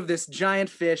pursuit of this giant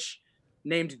fish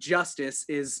named Justice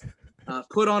is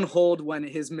put on hold when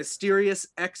his mysterious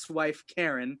ex-wife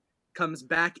Karen comes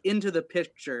back into the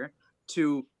picture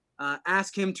to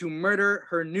ask him to murder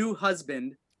her new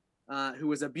husband, who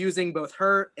was abusing both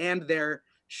her and their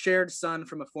shared son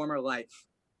from a former life.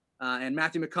 And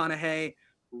Matthew McConaughey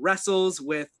wrestles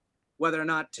with whether or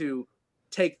not to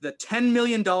take the $10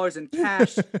 million in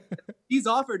cash he's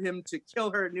offered him to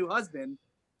kill her new husband.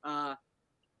 And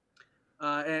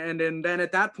then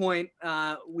at that point,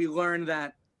 we learn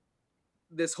that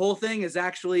this whole thing is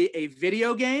actually a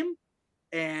video game,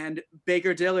 and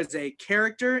Baker Dill is a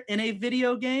character in a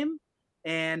video game.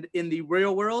 And in the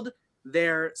real world,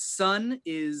 their son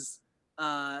is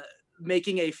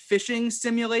making a fishing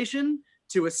simulation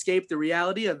to escape the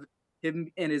reality of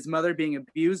him and his mother being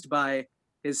abused by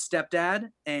his stepdad.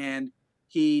 And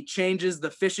he changes the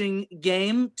fishing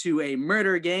game to a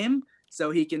murder game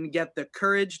so he can get the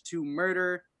courage to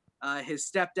murder his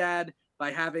stepdad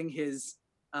by having his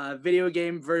video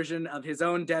game version of his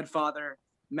own dead father,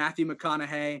 Matthew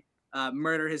McConaughey,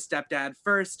 murder his stepdad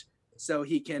first so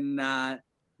he can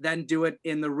then do it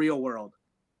in the real world.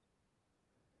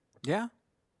 Yeah.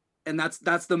 And that's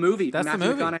the movie. That's the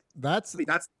Matthew movie.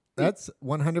 McConaughey. That's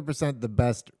 100% the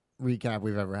best recap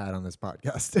we've ever had on this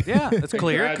podcast. Yeah, it's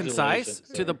clear, concise, Congratulations.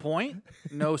 to the point,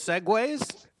 no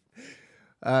segues.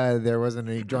 There wasn't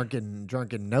any drunken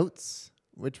notes,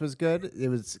 which was good. It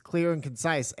was clear and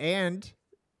concise, and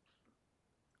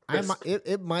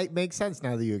it might make sense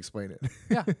now that you explain it.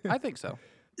 Yeah, I think so.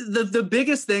 The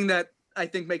biggest thing that I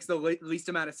think makes the least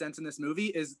amount of sense in this movie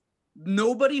is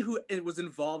nobody who was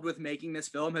involved with making this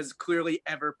film has clearly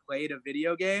ever played a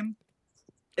video game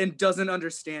and doesn't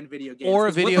understand video games. Or a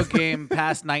 'Cause what video the game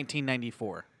past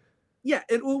 1994. Yeah,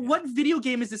 and what video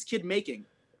game is this kid making?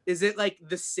 Is it like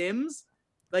The Sims?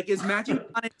 Like, is Matthew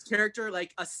McConaughey's character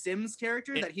like a Sims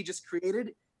character that he just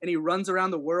created and he runs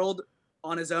around the world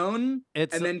on his own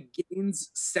It's and then gains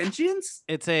sentience.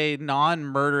 it's a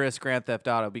non-murderous Grand Theft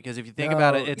Auto because if you think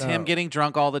about it, it's him No. getting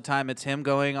drunk all the time. It's him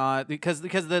going on because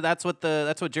that's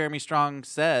what Jeremy Strong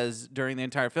says during the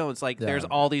entire film. It's like there's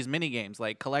all these mini games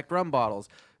like collect rum bottles,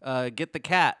 get the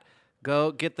cat,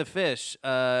 go get the fish,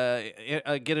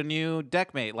 get a new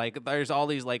deckmate. Like there's all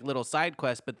these like little side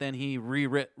quests, but then he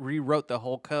rewrote the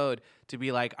whole code to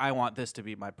be like, I want this to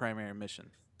be my primary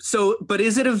mission. So, but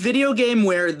is it a video game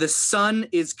where the son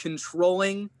is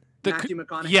controlling Matthew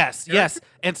McConaughey? Yes.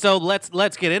 And so let's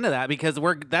get into that because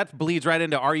that bleeds right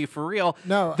into Are You For Real?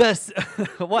 No.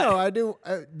 What? No, I do.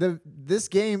 This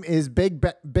game is Big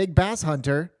Bass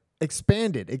Hunter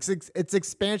expanded. It's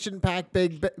expansion pack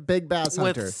Big Bass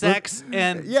Hunter With sex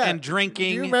and drinking.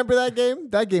 Do you remember that game?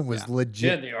 That game was Yeah,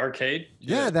 legit. in the arcade.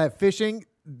 Yeah, that fishing.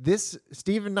 This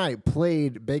Stephen Knight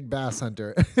played Big Bass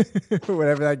Hunter,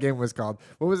 whatever that game was called.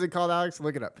 What was it called, Alex?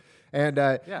 Look it up. And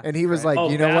and he was like, Oh,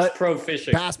 you know Bass what? Pro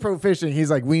Fishing. Bass Pro Fishing.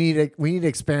 He's like, we need an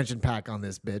expansion pack on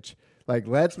this bitch. Like,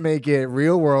 let's make it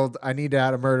real world. I need to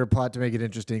add a murder plot to make it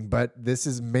interesting, but this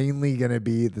is mainly gonna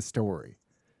be the story,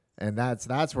 and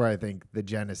that's where I think the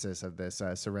genesis of this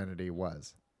Serenity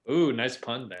was. Ooh, nice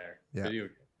pun there. Yeah. Video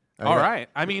game. All right.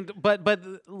 I mean, but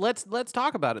let's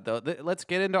talk about it though. Let's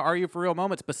get into Are You For Real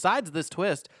moments. Besides this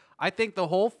twist, I think the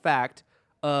whole fact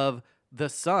of the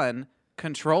son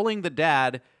controlling the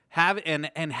dad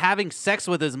having sex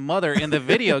with his mother in the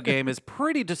video game is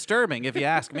pretty disturbing, if you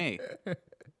ask me.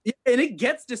 Yeah, and it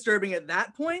gets disturbing at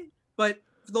that point, but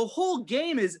the whole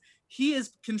game is he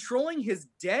is controlling his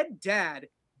dead dad,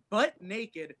 butt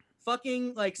naked,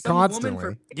 fucking like some Constantly.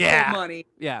 woman for Yeah. money.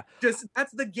 Yeah. Just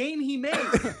that's the game he made.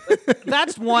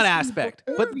 That's one aspect,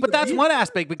 but that's one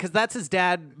aspect because that's his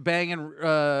dad banging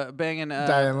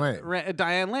Diane Lane.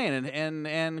 Diane Lane,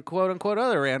 and quote unquote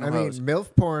other I random mean, hoes.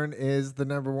 MILF porn is the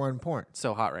 #1 porn.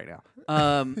 So hot right now.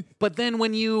 But then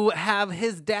when you have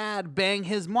his dad bang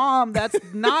his mom, that's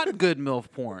not good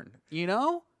MILF porn. You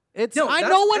know, No,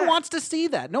 no one bad. wants to see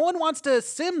that. No one wants to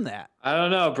sim that. I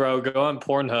don't know, bro. Go on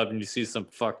Pornhub and you see some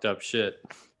fucked up shit.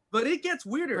 But it gets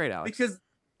weirder Great, Alex. because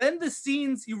then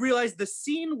you realize the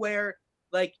scene where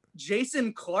like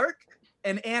Jason Clarke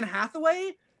and Anne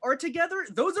Hathaway are together,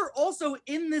 those are also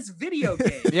in this video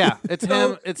game. Yeah, it's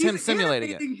So him. It's he's him simulating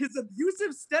it. animating his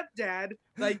abusive stepdad,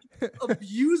 like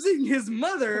abusing his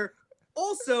mother,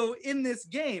 also in this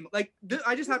game. Like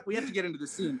we have to get into the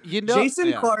scene. You know, Jason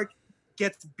yeah. Clarke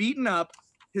gets beaten up.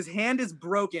 His hand is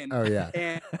broken. Oh yeah.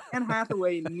 And Anne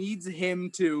Hathaway needs him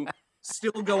to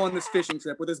still go on this fishing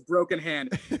trip with his broken hand.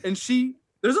 And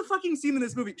there's a fucking scene in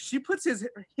this movie. She puts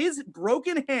his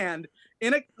broken hand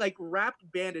in a like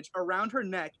wrapped bandage around her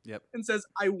neck Yep. and says,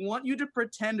 I want you to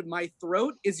pretend my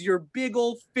throat is your big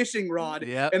old fishing rod.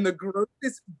 Yep. And the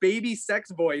grossest baby sex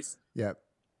voice. Yep.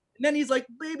 And then he's like,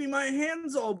 baby, my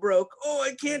hand's all broke. Oh,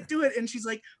 I can't do it. And she's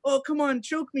like, oh, come on,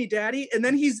 choke me, daddy. And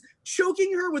then he's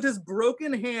choking her with his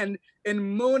broken hand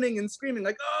and moaning and screaming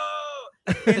like, oh.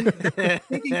 And that's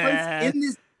taking place in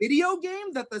this video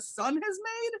game that the son has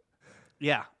made.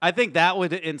 Yeah, I think that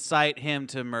would incite him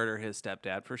to murder his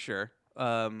stepdad for sure.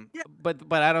 But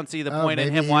I don't see the point in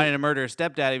maybe him he- wanting to murder his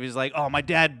stepdad if he's like, oh, my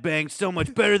dad banged so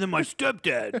much better than my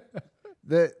stepdad.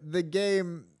 The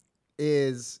game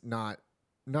is not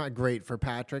great for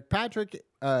Patrick. Patrick,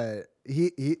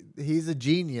 he's a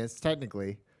genius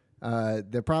technically.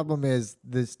 The problem is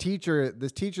this teacher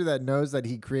that knows that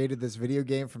he created this video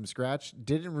game from scratch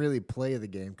didn't really play the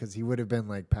game because he would have been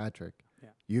like, Patrick,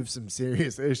 you have some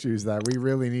serious issues that we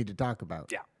really need to talk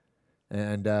about. Yeah.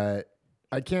 And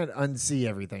I can't unsee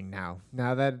everything now.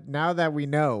 Now that we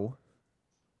know,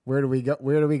 where do we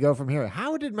go from here?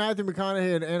 How did Matthew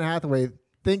McConaughey and Anne Hathaway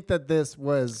think that this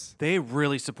was? They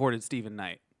really supported Stephen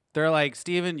Knight. They're like,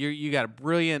 Stephen, you got a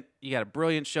brilliant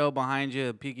show behind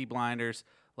you, Peaky Blinders.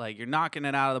 Like, you're knocking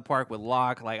it out of the park with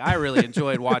Locke. Like, I really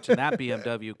enjoyed watching that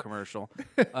BMW commercial.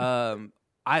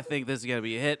 I think this is gonna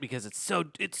be a hit because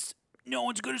it's no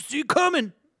one's gonna see it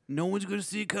coming. No one's gonna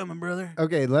see it coming, brother.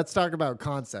 Okay, let's talk about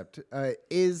concept.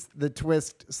 Is the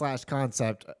twist /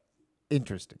 concept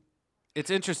interesting? It's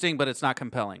interesting, but it's not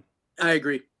compelling. I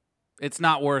agree. It's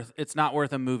not worth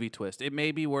a movie twist. It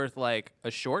may be worth like a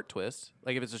short twist,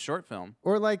 like if it's a short film.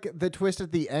 Or like the twist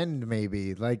at the end,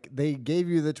 maybe. Like they gave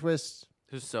you the twist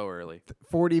It was so early.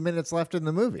 40 minutes left in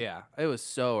the movie. Yeah, it was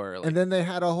so early. And then they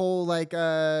had a whole like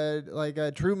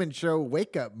a Truman Show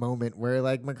wake up moment where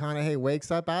like McConaughey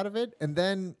wakes up out of it, and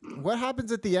then what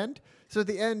happens at the end? So at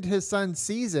the end, his son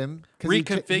sees him,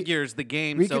 reconfigures the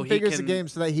game so he reconfigures can. the game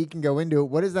so that he can go into it.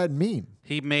 What does that mean?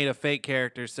 He made a fake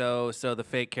character so the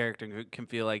fake character can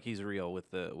feel like he's real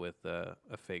with a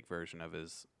fake version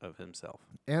of himself.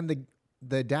 And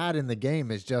the dad in the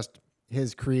game is just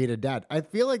his created dad. I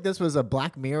feel like this was a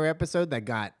Black Mirror episode that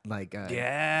got like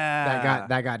Yeah.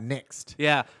 that got nixed.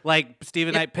 Yeah, like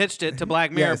Stephen Knight pitched it to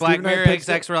Black Mirror. Yeah, Black Stephen Knight Mirror pitched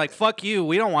execs were like, "Fuck you,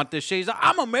 we don't want this shit." He's like,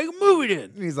 "I'm gonna make a movie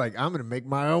then." And he's like, I'm gonna make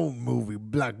my own movie,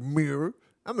 Black Mirror.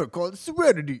 I'm gonna call it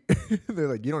Serenity. They're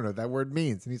like, you don't know what that word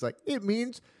means, and he's like, it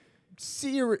means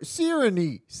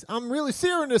serenity. I'm really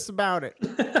serious about it.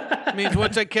 Means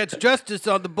once I catch justice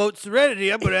on the boat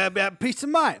Serenity, I'm gonna have that peace of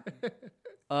mind.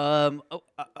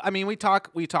 I mean, we talk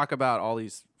about all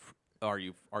these are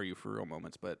you for real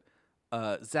moments, but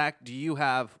Zach, do you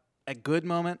have a good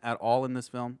moment at all in this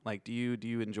film? Like, do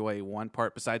you enjoy one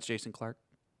part besides Jason Clarke?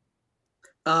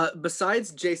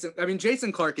 Besides Jason, I mean,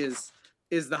 Jason Clarke is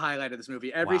the highlight of this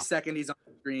movie. Every Wow. second he's on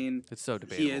screen, It's so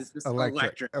debatable. he is just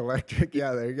electric.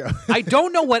 Yeah, there you go. I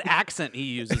don't know what accent he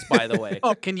uses, by the way.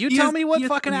 Oh, Can you he tell is- me what he is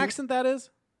fucking the- accent that is?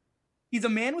 He's a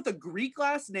man with a Greek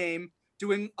last name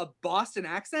doing a Boston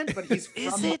accent, but he's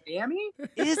Is from it? Miami.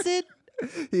 Is it?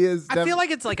 He is. I feel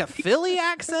like it's like a Philly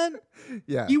accent.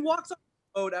 yeah. He walks on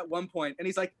the boat at one point, and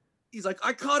he's like,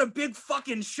 I caught a big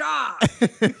fucking shark.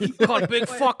 Called a big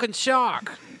fucking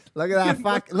shark. Look at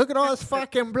that. Look at all this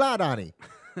fucking blood on him.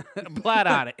 Blood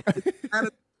on it.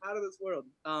 out of this world.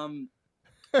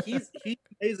 He's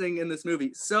amazing in this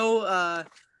movie. So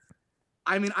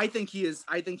I mean, I think he is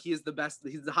the best.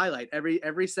 He's the highlight.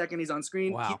 Every second he's on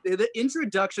screen. Wow. The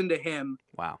introduction to him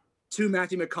Wow. to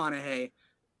Matthew McConaughey.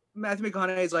 Matthew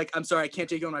McConaughey's like, I'm sorry, I can't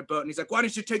take you on my boat. And he's like, why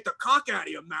don't you take the cock out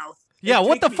of your mouth? Yeah, and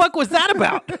what take the fuck was that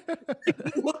about?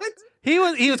 What? He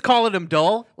was calling him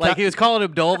dull. Like he was calling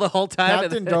him dull the whole time.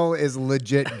 Captain Dole is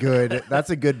legit good. That's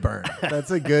a good burn.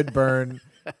 That's a good burn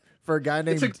for a guy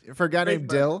named great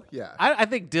Dill. Yeah. I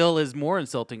think Dill is more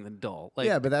insulting than dull. Like,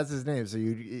 Yeah, but that's his name. So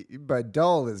but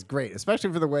Dull is great,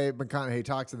 especially for the way McConaughey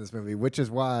talks in this movie, which is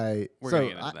why. We're so gonna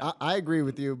get into that. I agree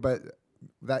with you, but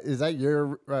is that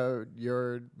your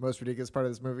most ridiculous part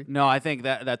of this movie? no, I think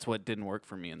that's what didn't work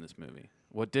for me in this movie.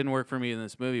 What didn't work for me in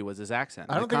this movie was his accent.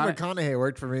 I don't think McConaughey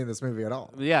worked for me in this movie at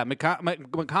all. Yeah,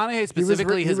 McConaughey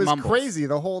specifically he was his mumbles. crazy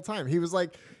the whole time. He's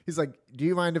like, do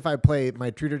you mind if I play my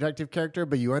True Detective character,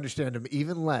 but you understand him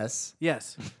even less?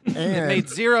 Yes, And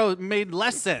it made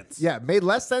less sense. yeah, made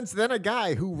less sense than a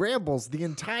guy who rambles the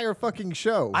entire fucking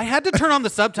show. I had to turn on the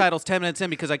subtitles 10 minutes in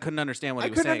because I couldn't understand what I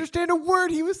he was couldn't saying. understand a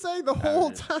word he was saying the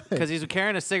whole time. Because he's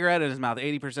carrying a cigarette in his mouth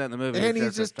 80% of the movie. And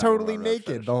he's just totally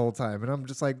naked the whole time, and I'm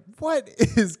just like, what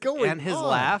is going on? And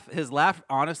his laugh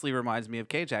honestly reminds me of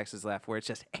K-Jax's laugh, where it's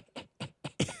just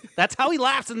that's how he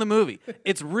laughs in the movie.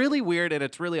 It's really weird and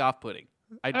it's really off-putting.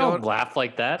 I I don't don't. laugh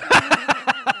like that.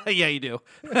 Yeah, you do.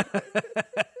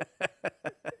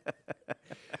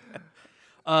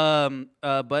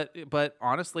 But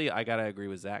honestly, I gotta agree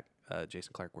with Zach.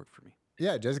 Jason Clarke worked for me.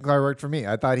 Yeah, Jason Clarke worked for me.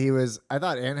 I thought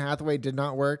Anne Hathaway did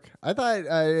not work. I thought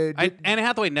Anne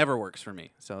Hathaway never works for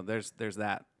me, so there's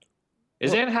that.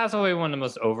 Is Anne Hathaway one of the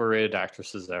most overrated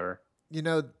actresses ever?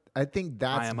 I think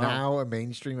that's IMO. now a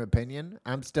mainstream opinion.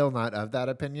 I'm still not of that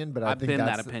opinion, but I I've think been that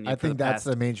that's opinion I for the think that's past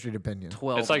the mainstream opinion.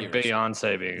 12 It's like years.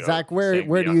 Beyonce being. Zach, where saying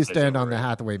do you Beyonce's stand on the overrated.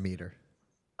 Hathaway meter?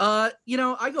 I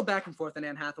go back and forth on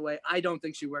Anne Hathaway. I don't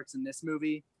think she works in this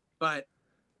movie, but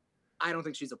I don't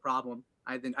think she's a problem.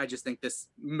 I just think this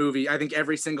movie, I think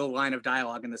every single line of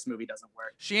dialogue in this movie doesn't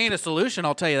work. She ain't a solution,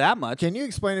 I'll tell you that much. Can you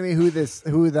explain to me who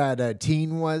that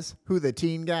teen was? Who the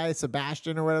teen guy,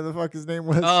 Sebastian or whatever the fuck his name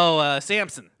was? Oh,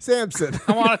 Samson. Samson.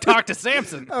 I want to talk to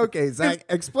Samson. Okay, Zach,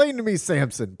 explain to me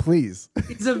Samson, please.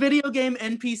 He's a video game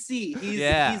NPC.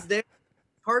 Yeah. He's there,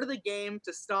 part of the game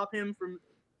to stop him from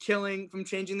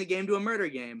changing the game to a murder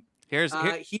game. Here's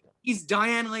He's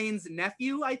Diane Lane's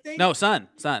nephew, I think. no son.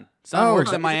 Son Oh, works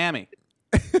okay. in Miami.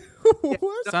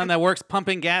 What? Son that works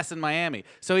pumping gas in Miami.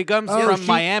 So he comes Oh, from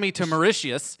Miami to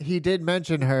Mauritius He did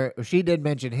mention her. She did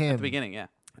mention him. at the beginning. Yeah.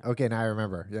 Okay, now I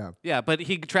remember. Yeah. Yeah, but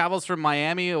he travels from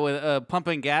Miami with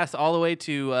pumping gas all the way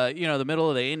to the middle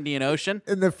of the Indian Ocean.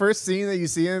 In the first scene that you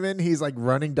see him in, he's like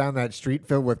running down that street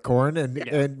filled with corn, and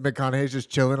McConaughey's just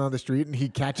chilling on the street, and he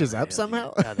catches up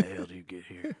somehow. How the hell do you get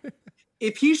here?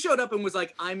 If he showed up and was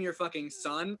like, "I'm your fucking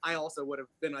son," I also would have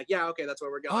been like, "Yeah, okay, that's where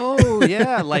we're going." Oh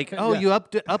yeah, like Yeah. you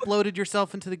uploaded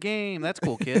yourself into the game. That's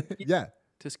cool, kid. Yeah.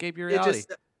 To escape your It reality.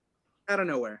 just out of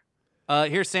nowhere.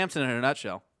 Here's Samson in a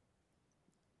nutshell.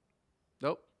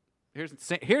 Nope.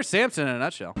 Here's Samson in a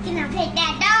nutshell. Can I take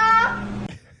that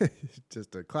dog?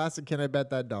 Just a classic Can I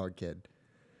Bet That Dog kid.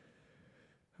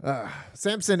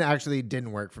 Samson actually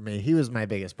didn't work for me. He was my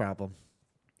biggest problem.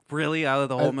 Really, out of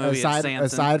the whole movie, it's Samson.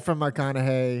 Aside from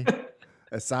McConaughey,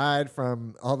 Aside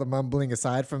from all the mumbling,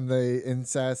 aside from the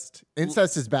incest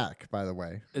is back, by the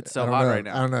way. It's so I don't hot know- right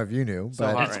now. I don't know if you knew, So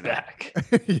but hot It's right now.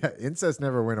 back. yeah, incest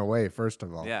never went away. First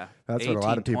of all, Yeah. that's what a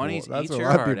lot of people. 1820s, That's eat what a your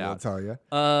lot of heart people will out.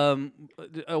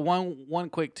 tell you. One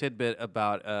quick tidbit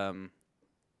about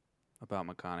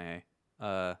McConaughey.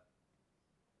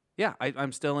 Yeah,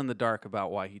 I'm still in the dark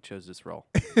about why he chose this role.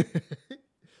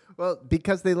 Well,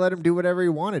 because they let him do whatever he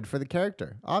wanted for the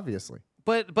character, obviously.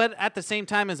 But at the same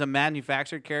time, as a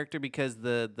manufactured character, because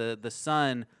the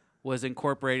son was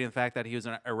incorporating the fact that he was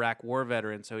an Iraq war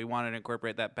veteran, so he wanted to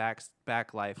incorporate that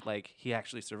back life. Like, he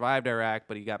actually survived Iraq,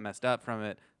 but he got messed up from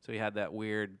it, so he had that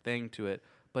weird thing to it.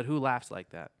 But who laughs like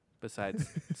that besides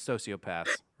sociopaths,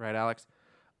 right, Alex?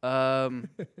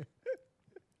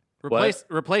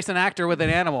 Replace an actor with an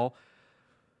animal.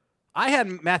 I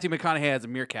had Matthew McConaughey as a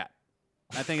meerkat.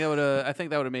 I think that would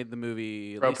have made the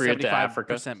movie at least Appropriate to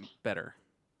Africa. 75% better.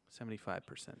 75%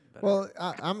 better. Well,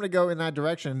 I'm going to go in that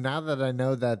direction now that I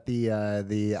know that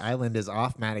the island is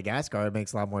off Madagascar. It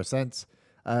makes a lot more sense.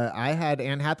 I had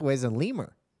Anne Hathaway as a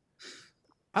lemur.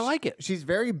 I like it. She's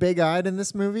very big-eyed in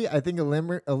this movie. I think a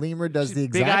lemur does She's the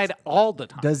exact big-eyed all the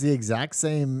time. does the exact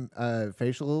same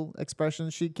facial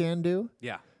expressions she can do.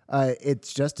 Yeah.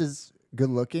 It's just as good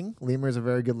looking. Lemurs are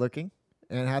very good looking.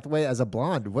 Anne Hathaway as a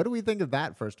blonde. What do we think of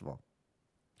that? First of all,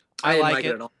 I didn't like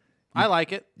it. at all. I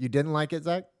like it. you didn't like it,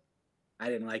 Zach? I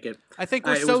didn't like it. I think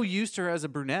we're it so was- used to her as a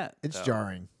brunette. It's though.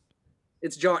 jarring.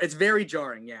 It's very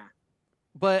jarring. Yeah.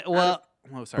 But oh,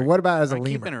 sorry. But what about as a I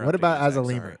keep lemur? What interrupting about you, as a Zach,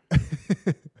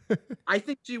 lemur? I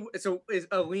think is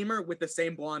a lemur with the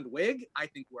same blonde wig. I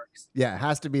think works. Yeah, it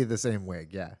has to be the same wig.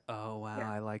 Yeah. Oh wow,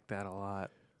 Yeah. I like that a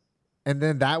lot. And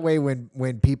then that way, when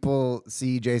people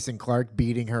see Jason Clarke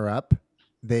beating her up,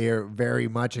 they are very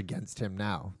much against him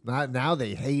now. Now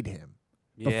they hate him.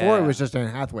 Before it was just Anne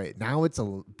Hathaway. Now it's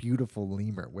a beautiful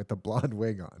lemur with a blonde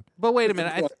wig on. But wait a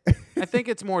minute. I think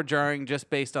it's more jarring just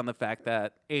based on the fact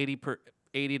that 80 to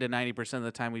 90% of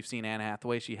the time we've seen Anne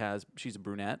Hathaway, she's a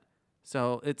brunette.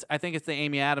 So I think it's the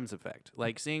Amy Adams effect.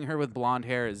 Like, seeing her with blonde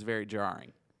hair is very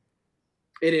jarring.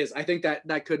 It is. I think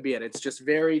that could be it. It's just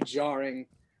very jarring.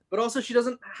 But also, she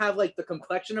doesn't have like the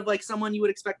complexion of like someone you would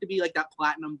expect to be like that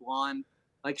platinum blonde.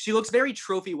 Like, she looks very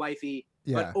trophy wifey,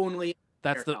 Yeah. but only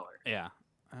That's hair the color. yeah.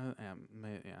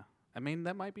 Yeah. I mean,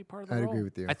 that might be part of the I'd role. agree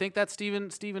with you. I think that's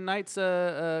Stephen Knight's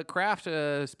craft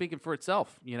speaking for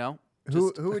itself. You know,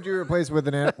 Who would you replace with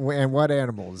and what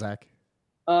animal, Zach?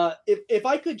 If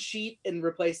I could cheat and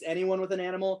replace anyone with an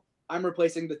animal, I'm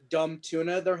replacing the dumb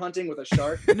tuna they're hunting with a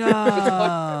shark.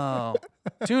 No,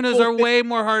 tunas are way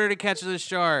more harder to catch than a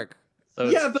shark. So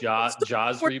Yeah, it's but Jaws, it's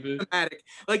Jaws more reboot. dramatic.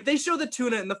 Like, they show the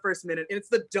tuna in the first minute, and it's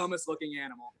the dumbest looking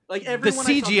animal. Like, The everyone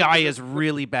I saw CGI in is this-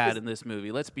 really bad in this movie.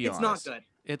 Let's be It's honest. not good.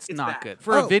 It's It's not bad. good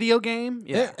for Oh. a video game.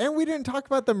 Yeah, And we didn't talk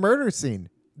about the murder scene.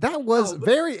 That was No, but-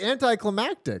 very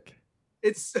anticlimactic.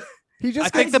 It's He just I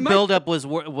think got the buildup was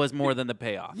more than the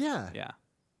payoff. Yeah. Yeah.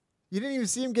 You didn't even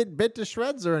see him get bit to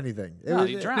shreds or anything. It No, was-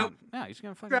 he drowned. Yeah, he's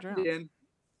gonna fucking trapped drown. in, and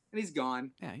he's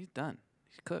gone. Yeah, he's done.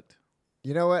 He's cooked.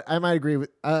 You know what? I might agree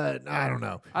with. I don't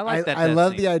know. I like that I death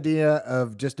love scene. the idea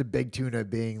of just a big tuna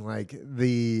being like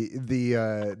the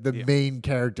Yeah. main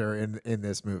character in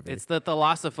this movie. It's the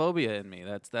thalassophobia in me.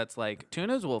 That's like,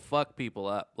 tunas will fuck people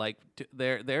up. Like,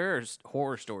 there are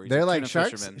horror stories. They're of like tuna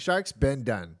sharks. fishermen. Sharks been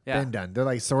done. Yeah. Been done. They're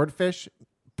like swordfish,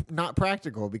 not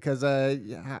practical because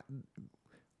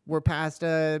we're past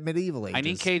medieval ages. I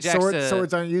need K-Jax to-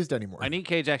 Swords aren't used anymore. I need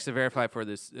KJax to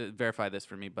verify this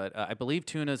for me, but I believe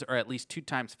tunas are at least 2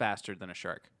 times faster than a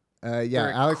shark. Yeah,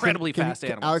 They're Alex, incredibly fast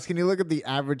animals. Alex, can you look up the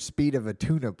average speed of a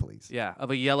tuna, please? Yeah, of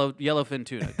a yellowfin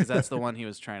tuna, because that's the one he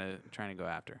was trying to go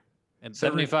after. And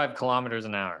 75 kilometers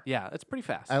an hour. Yeah, that's pretty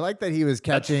fast. I like that he was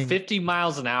That's catching. 50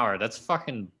 miles an hour. That's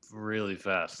fucking really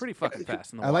fast. pretty fucking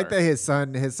fast in the I like water. that his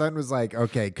son was like,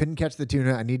 okay, couldn't catch the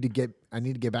tuna. I need to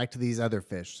get back to these other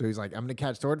fish. So he's like, I'm gonna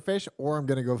catch swordfish or I'm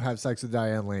gonna go have sex with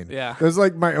Diane Lane. Yeah. Those are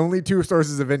like my only 2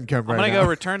 sources of income I'm right gonna now. go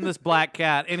return this black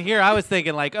cat. And here I was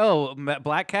thinking like, oh,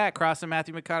 black cat crossing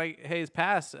Matthew McConaughey's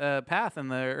path in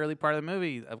the early part of the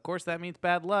movie. Of course, that means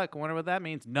bad luck. I wonder what that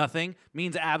means. Nothing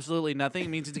means absolutely nothing. It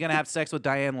means he's gonna have sex with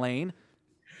Diane Lane.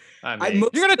 I I mean,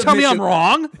 most You're gonna of the tell me I'm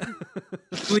missions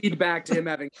wrong? Lead back to him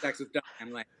having sex with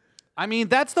Diane Lane. I mean,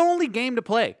 that's the only game to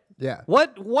play. Yeah.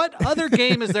 What other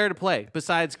game is there to play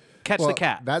besides catch Well, the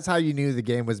cat? That's how you knew the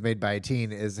game was made by a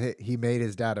teen. Is he made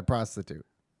his dad a prostitute?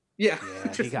 Yeah.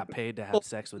 Yeah, he got paid to have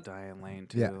sex with Diane Lane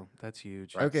too. Yeah. That's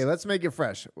huge. Okay, let's make it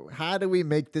fresh. How do we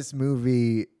make this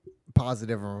movie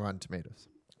positive on Rotten Tomatoes?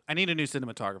 I need a new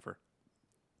cinematographer.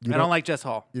 You I don't like Jess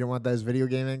Hall. You don't want those video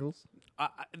game angles?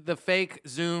 The fake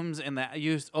zooms and the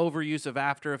overuse of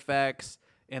After Effects.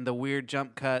 and the weird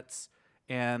jump cuts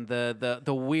and the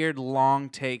weird long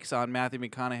takes on Matthew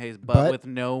McConaughey's butt with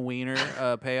no wiener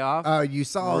payoff. You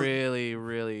saw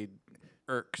really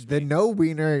irks the me. no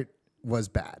wiener was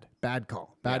bad. Bad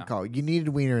call. Bad call. You needed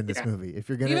wiener in this movie if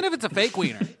you're gonna. Even if it's a fake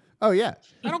wiener. Oh yeah,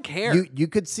 I don't care. You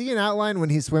could see an outline when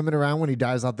he's swimming around when he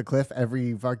dives off the cliff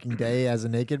every fucking day as a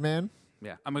naked man.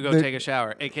 Yeah, I'm gonna go take a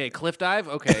shower, aka cliff dive.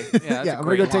 Okay, yeah, that's Yeah, a I'm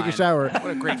great gonna go take a line. shower. What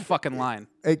a great fucking line.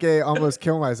 AKA almost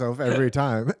kill myself every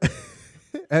time.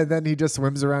 And then he just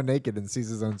swims around naked and sees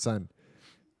his own son.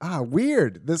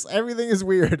 Weird. Everything is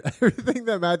weird. Everything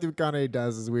that Matthew McConaughey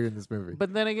does is weird in this movie.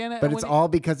 But then again, But it's all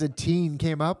because a teen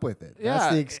came up with it.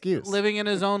 That's the excuse. Living in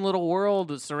his own little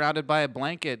world, surrounded by a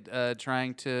blanket,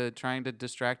 trying to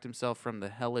distract himself from the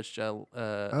hellish. Oh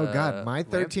God, my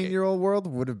 13-year-old world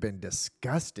would have been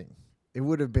disgusting. It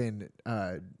would have been.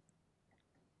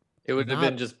 It would have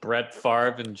been just Brett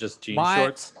Favre and just jean My-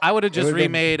 shorts. I would have just would've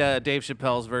been- remade Dave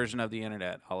Chappelle's version of the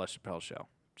internet, a la Chappelle Show.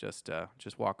 Just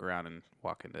walk around and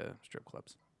walk into strip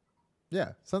clubs.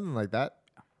 Yeah, something like that.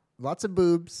 Lots of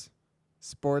boobs,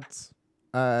 sports.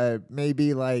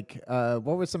 Maybe like what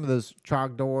were some of those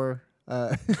Trogdor?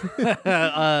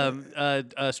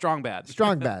 Strong bad.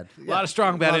 Strong bad. A lot of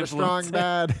strong bad A lot of influence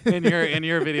strong bad. in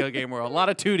your video game world. A lot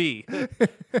of 2D.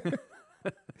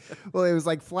 Well, it was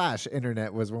like Flash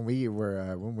internet was when we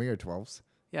were 12s.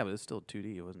 Yeah, but it's still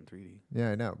 2D. It wasn't 3D.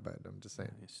 Yeah, I know, but I'm just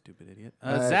saying. You stupid idiot.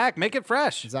 Zach, make it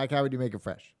fresh. Zach, how would you make it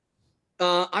fresh?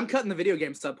 I'm cutting the video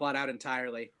game subplot out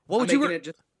entirely. What would I'm you making re- it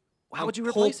just How a would you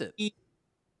replace it? pulpy-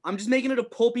 I'm just making it a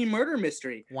pulpy murder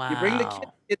mystery. You bring the kid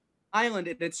Wow. to the island,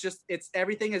 and it's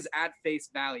everything is at face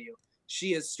value.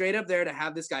 She is straight up there to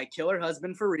have this guy kill her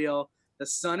husband for real. The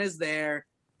son is there,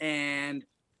 and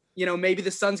maybe the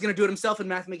son's gonna do it himself, and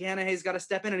Matthew McConaughey's got to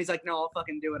step in, and he's like, "No, I'll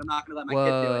fucking do it. I'm not gonna let my kid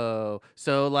do it." Whoa.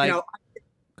 So like,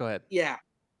 go ahead. Yeah,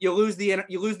 you lose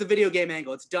the video game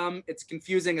angle. It's dumb. It's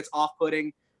confusing. It's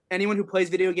off-putting. Anyone who plays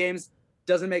video games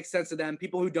doesn't make sense to them.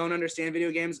 People who don't understand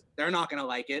video games, they're not gonna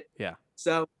like it. Yeah.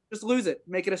 So just lose it.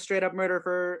 Make it a straight up murder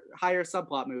for hire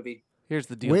subplot movie. Here's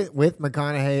the deal. With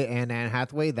McConaughey and Anne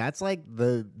Hathaway, that's like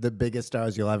the biggest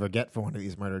stars you'll ever get for one of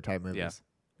these murder type movies.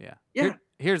 Yeah. Yeah.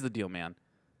 Here's the deal, man.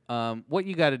 What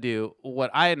you got to do, what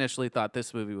I initially thought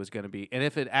this movie was going to be, and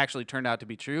if it actually turned out to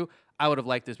be true, I would have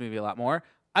liked this movie a lot more.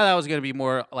 I thought it was going to be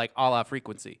more like a la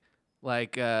Frequency.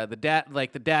 Like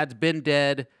the dad's been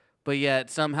dead, but yet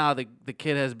somehow the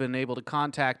kid has been able to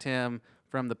contact him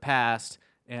from the past,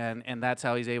 and that's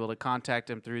how he's able to contact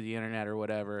him through the internet or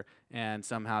whatever, and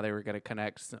somehow they were going to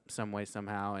connect some way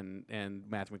somehow, and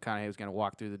Matthew McConaughey was going to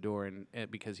walk through the door and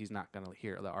because he's not going to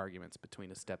hear the arguments between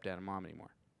his stepdad and mom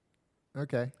anymore.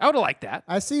 Okay. I would have liked that.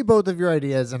 I see both of your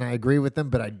ideas and I agree with them,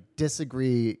 but I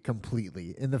disagree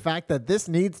completely in the fact that this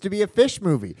needs to be a fish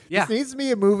movie. Yeah. This needs to be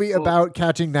a movie about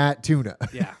catching that tuna.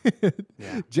 Yeah.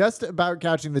 Yeah. Just about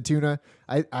catching the tuna.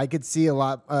 I could see a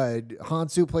lot.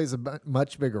 Hansu plays a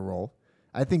much bigger role.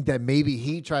 I think that maybe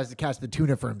he tries to catch the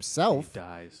tuna for himself. He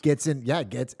dies.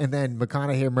 And then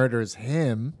McConaughey murders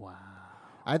him. Wow.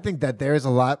 I think that there's a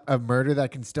lot of murder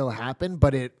that can still happen,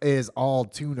 but it is all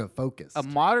tuna focused. A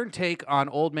modern take on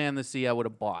Old Man and the Sea I would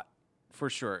have bought, for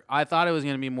sure. I thought it was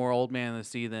going to be more Old Man and the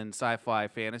Sea than sci-fi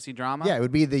fantasy drama. Yeah, it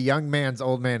would be the young man's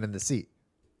old man in the sea.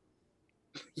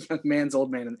 Young man's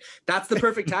old man. That's the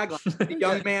perfect tagline. The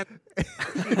young man.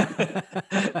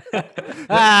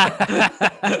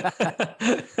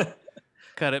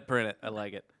 Cut it, print it. I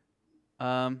like it.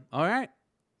 All right.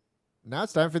 Now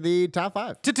it's time for the top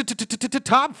 5.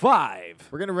 Top 5.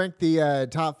 We're going to rank the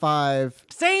top 5.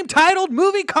 Same titled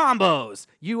movie combos.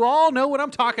 You all know what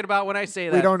I'm talking about when I say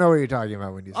that. We don't know what you're talking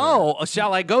about when you say Oh,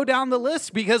 shall I go down the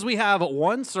list? Because we have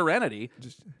 1 Serenity,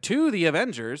 2 The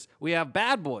Avengers, we have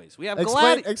Bad Boys, we have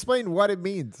that. Explain what it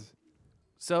means.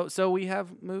 So we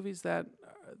have movies that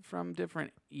are from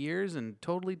different years and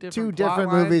totally different. Two plot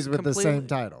different lines, movies with the completely- same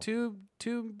title.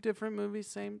 Two different movies,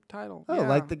 same title. Oh, Yeah.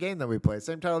 like the game that we play.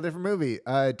 Same title, different movie.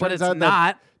 But Turns it's out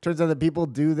not. Turns out that people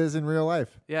do this in real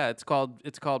life. Yeah, it's called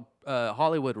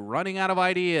Hollywood running out of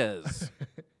ideas.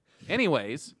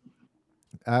 Anyways,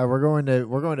 We're going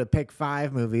to pick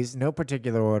 5 movies, no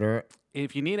particular order.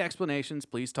 if you need explanations,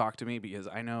 please talk to me because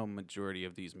I know a majority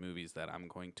of these movies that I'm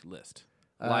going to list.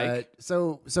 Like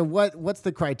So what's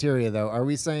the criteria though? Are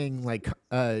we saying like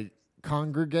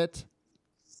congregate?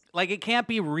 it can't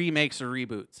be remakes or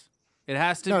reboots. It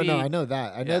has to No, be I know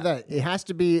that. I know Yeah. that it has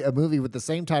to be a movie with the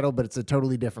same title, but it's a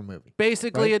totally different movie.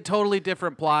 basically Right? a totally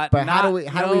different plot. But how do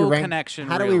no we rank? connection?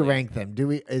 How do really. we rank them?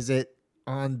 Is it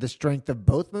on the strength of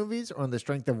both movies, or on the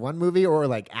strength of one movie, or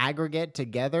like aggregate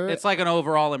together? It's like an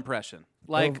overall impression.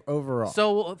 Like overall.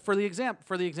 So for the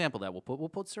example that we'll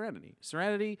put Serenity.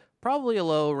 Serenity, probably a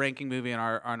low ranking movie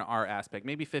on our aspect,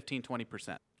 maybe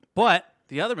 15-20%. But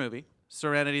the other movie,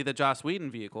 Serenity, the Joss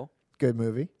Whedon vehicle, Good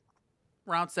movie.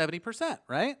 around 70%,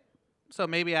 right? So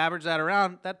maybe average that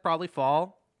around, that'd probably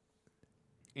fall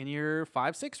in your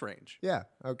 5-6 range. Yeah.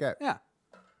 Okay. Yeah.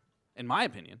 In my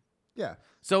opinion. Yeah.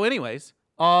 So anyways,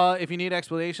 if you need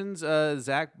explanations,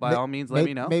 Zach, by all means, let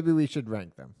me know. Maybe we should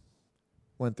rank them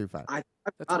 1 through 5.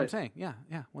 That's what I'm saying. Yeah,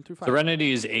 1 through 5.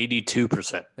 Serenity is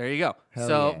 82%. There you go. Hell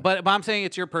So, yeah. but I'm saying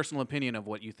it's your personal opinion of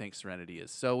what you think Serenity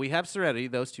is. So we have Serenity,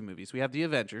 those two movies. We have the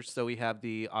Avengers. So we have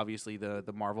obviously the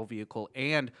Marvel vehicle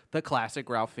and the classic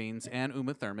Ralph Fiennes and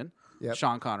Uma Thurman, Yep.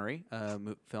 Sean Connery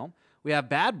film. We have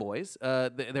Bad Boys.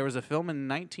 There was a film in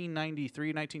 1993,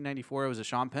 1994. It was a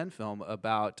Sean Penn film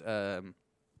about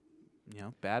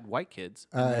bad white kids.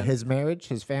 His marriage,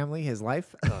 his family, his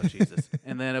life. Oh, Jesus.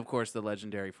 And then, of course, the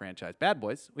legendary franchise Bad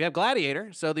Boys. We have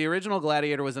Gladiator. So the original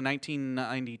Gladiator was a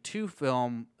 1992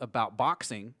 film about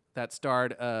boxing that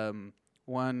starred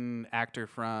one actor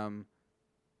from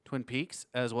Twin Peaks,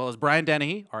 as well as Brian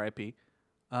Dennehy, R.I.P.,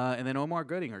 and then Omar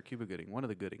Gooding, or Cuba Gooding, one of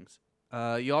the Goodings.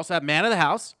 You also have Man of the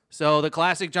House. So the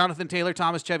classic Jonathan Taylor,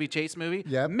 Thomas Chevy Chase movie,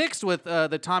 mixed with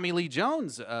the Tommy Lee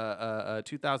Jones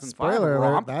 2005 Spoiler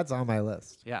romp. alert, that's on my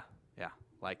list. Yeah,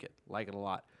 like it a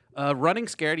lot. Running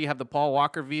Scared, you have the Paul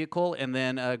Walker vehicle, and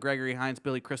then Gregory Hines,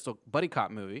 Billy Crystal buddy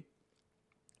cop movie.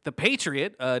 The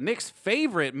Patriot, Nick's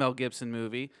favorite Mel Gibson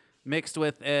movie, mixed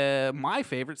with my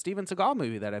favorite Steven Seagal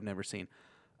movie that I've never seen.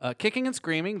 Kicking and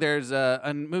Screaming, there's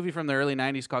a movie from the early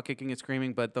 90s called Kicking and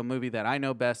Screaming, but the movie that I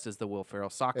know best is the Will Ferrell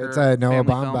soccer It's Noah family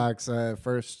film. Baumbach's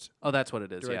first. Oh, that's what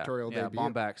it is. Directorial yeah, debut.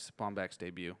 Baumbach's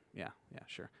debut. Yeah,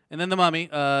 sure. And then The Mummy.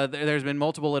 There's been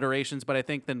multiple iterations, but I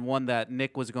think the one that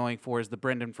Nick was going for is the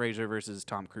Brendan Fraser versus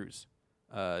Tom Cruise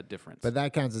difference. But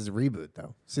that counts as a reboot,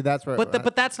 though. See, that's where. But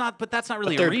that's not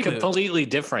really They're a reboot. completely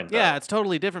different. Yeah, though. it's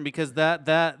totally different because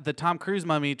the Tom Cruise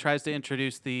Mummy tries to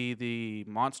introduce the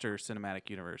monster cinematic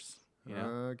universe. You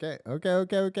know?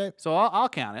 Okay. So I'll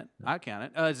count it. I'll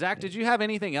count it. Zach, did you have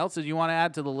anything else that you want to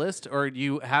add to the list, or do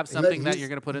you have something that you're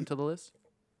going to put into the list?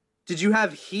 Did you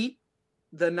have Heat,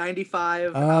 the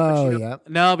 95? Oh, Pacino? yeah.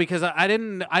 No, because I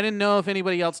didn't know if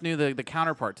anybody else knew the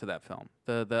counterpart to that film.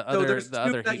 The So other there's the two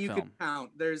other that Heat you film. could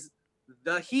count. There's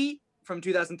the Heat from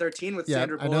 2013 with Yeah,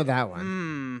 Sandra I Bullock. know that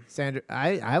one. Sandra,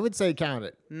 I would say count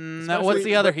it. No, what's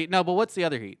the other Heat? No, but what's the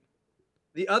other Heat?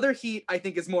 The other Heat, I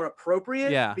think, is more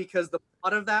appropriate. Yeah. Because the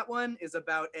plot of that one is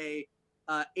about a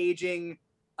aging.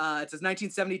 It's a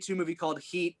 1972 movie called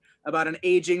Heat about an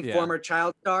aging former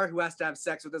child star who has to have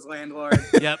sex with his landlord.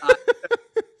 Yep.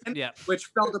 Yep. Which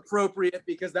felt appropriate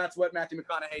because that's what Matthew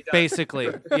McConaughey does. Basically,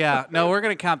 yeah. No, we're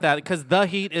gonna count that because the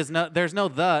Heat is no. There's no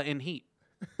the in Heat.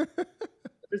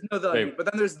 There's no the, Wait. but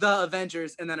then there's the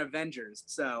Avengers and then Avengers.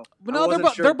 So But I no,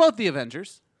 wasn't sure. they're both the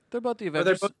Avengers. They're both the But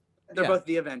Avengers. they're Yeah. both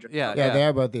the Avengers. Yeah. Yeah, they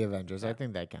are both the Avengers. I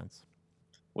think that counts.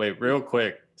 Wait, real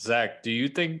quick, Zach, do you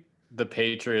think The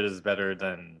Patriot is better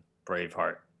than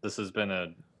Braveheart? This has been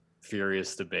a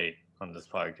furious debate on this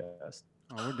podcast.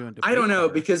 Oh, we're doing. I don't know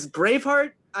debate because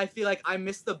Braveheart, I feel like I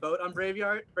missed the boat on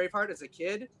Braveheart as a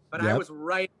kid, but I Yep. was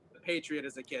right with the Patriot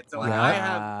as a kid. So like, Yeah. I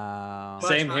have Wow. Much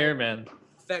Same higher. here, man.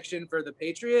 affection for the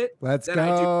Patriot. Let's Then I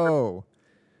do- go.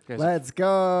 You guys are Let's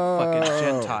go. fucking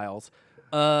Gentiles.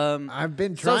 I've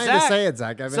been So trying Zach- to say it,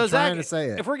 Zach. I've been trying to say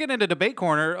it. If we're getting into debate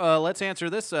corner, let's answer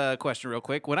this question real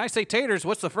quick. When I say taters,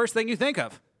 what's the first thing you think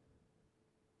of?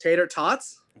 Tater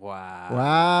tots. Wow.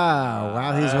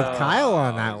 Wow, he's with Kyle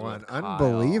on that he's one. with Kyle.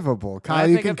 Unbelievable. I Kyle,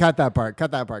 you think can of- cut that part.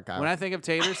 Cut that part, Kyle. When I think of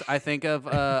taters, I think of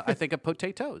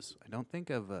potatoes. I don't think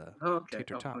of Oh, okay.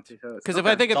 tater tots. Potatoes. Because if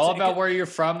I think It's of all about where you're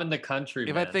from in the country,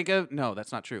 if man. I think of no,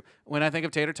 that's not true. When I think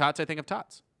of tater tots, I think of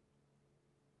tots.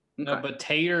 No, but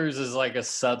taters is like a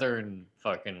southern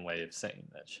fucking way of saying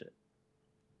that shit.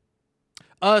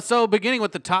 So beginning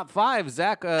with the top 5,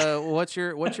 Zach, what's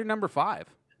your number 5?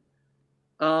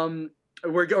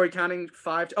 We're counting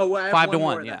 5. Oh, I have 5 to more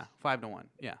 1, then. yeah. 5 to 1,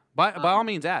 yeah. By all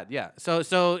means, add, yeah.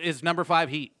 So is number 5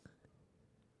 Heat?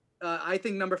 I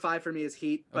think number 5 for me is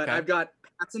Heat, but Okay. I've got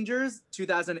Passengers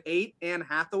 2008, Anne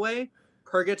Hathaway,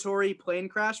 Purgatory plane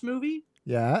crash movie,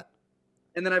 Yeah.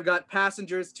 and then I've got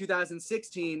Passengers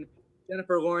 2016,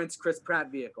 Jennifer Lawrence Chris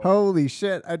Pratt vehicle. Holy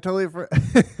shit. I totally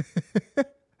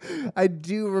I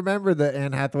do remember the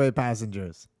Anne Hathaway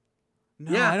Passengers.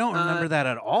 No, Yeah, I don't remember that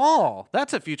at all.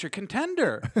 That's a future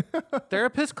contender.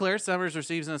 Therapist Claire Summers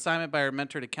receives an assignment by her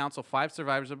mentor to counsel 5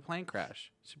 survivors of a plane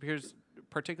crash. She appears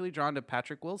particularly drawn to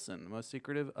Patrick Wilson, the most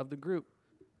secretive of the group.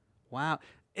 Wow.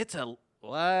 It's a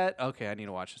what? Okay, I need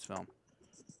to watch this film.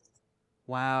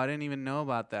 Wow, I didn't even know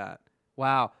about that.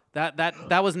 Wow.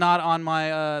 That was not on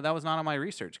my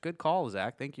research. Good call,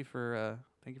 Zach. Thank you for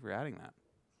adding that.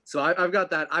 So I've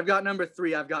got that. I've got number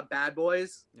 3. I've got Bad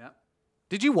Boys. Yeah.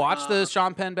 Did you watch the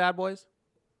Sean Penn Bad Boys?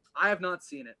 I have not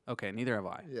seen it. Okay, neither have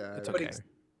I. Yeah, It's I okay. don't know.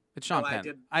 It's Sean No, I Penn.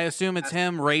 did- I assume it's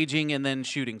him raging and then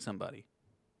shooting somebody.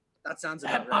 That sounds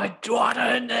about My right. daughter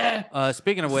in there.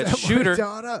 Speaking of which, Is that my Shooter,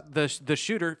 daughter? the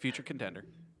Shooter, future contender.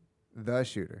 The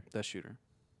Shooter. The Shooter.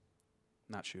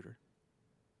 Not Shooter.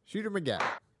 Shooter McGavin.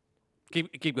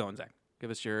 Keep going, Zach.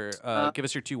 Give us your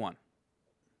 2-1.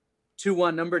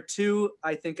 2-1. Number 2,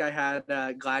 I think I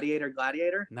had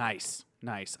Gladiator. Nice.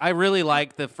 I really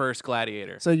like the first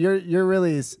Gladiator. So you're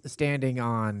really standing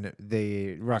on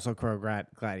the Russell Crowe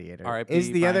Gladiator. R.I.P. Is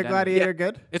the Brian other Dennehy. Gladiator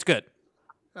good? It's good.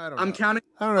 I don't know. I'm counting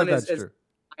I don't know if one that's as true.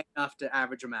 high enough to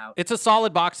average them out. It's a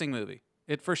solid boxing movie.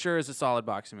 It for sure is a solid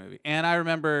boxing movie. And I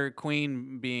remember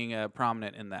Queen being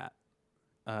prominent in that.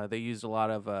 They used a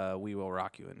lot of "We Will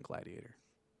Rock You" in Gladiator.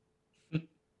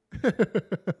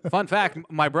 Fun fact: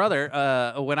 my brother,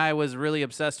 when I was really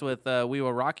obsessed with "We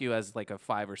Will Rock You" as like a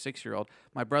 5 or 6 year old,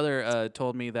 my brother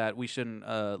told me that we shouldn't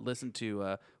listen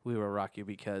to "We Will Rock You"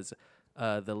 because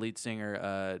the lead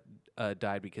singer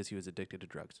died because he was addicted to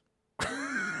drugs.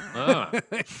 Ah.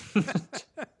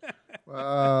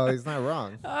 Well, he's not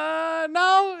wrong.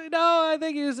 No, I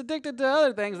think he was addicted to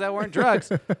other things that weren't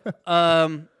drugs.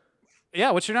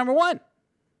 Yeah, what's your number 1?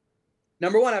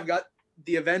 Number 1, I've got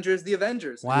The Avengers.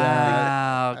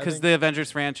 Wow, I because think- the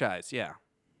Avengers franchise, yeah,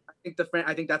 I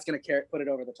think that's gonna put it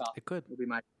over the top. it could. Would be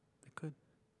my. It could.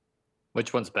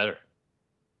 Which one's better?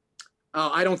 Oh,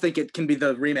 I don't think it can be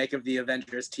the remake of the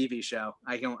Avengers TV show.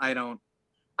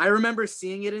 I remember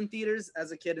seeing it in theaters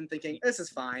as a kid and thinking this is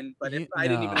fine, but I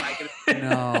didn't even like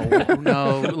it.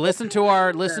 No. Listen to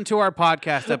our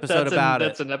podcast episode about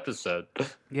That's it. an episode.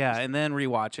 Yeah, and then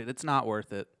rewatch it. It's not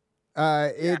worth it.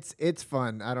 It's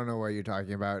fun. I don't know what you're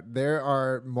talking about. There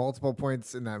are multiple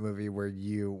points in that movie where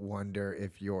you wonder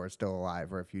if you're still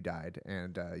alive or if you died,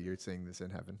 and you're seeing this in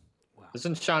heaven.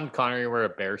 Doesn't Sean Connery wear a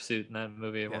bear suit in that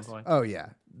movie at Yes. one point? Oh yeah,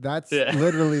 that's Yeah.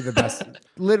 literally the best.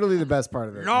 Literally the best part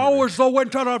of it. is the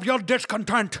winter of your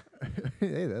discontent.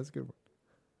 Hey, that's a good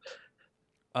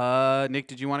one. Nick,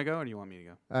 did you want to go or do you want me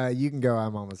to go? You can go.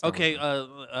 I'm almost done. Okay,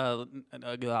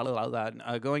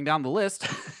 going down the list.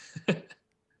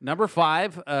 Number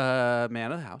 5,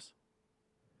 Man of the House.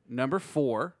 Number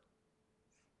 4,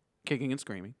 Kicking and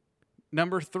Screaming.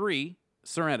 Number 3,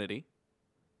 Serenity.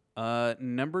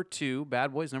 Number 2,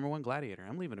 Bad Boys. Number 1, Gladiator.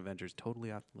 I'm leaving Avengers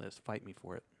totally off the list. Fight me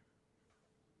for it.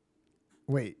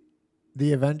 Wait,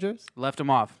 the Avengers? Left them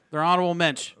off. They're honorable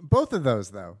mention. Both of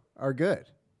those though are good.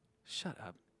 Shut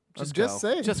up. I'm Just just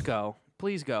saying. Just go.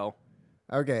 Please go.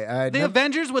 Okay. The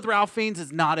Avengers with Ralph Fiennes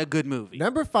is not a good movie.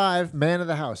 Number 5, Man of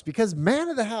the House, because Man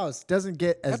of the House doesn't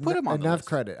get as put him on the enough list.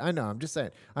 credit. I know. I'm just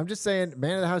saying.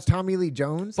 Man of the House, Tommy Lee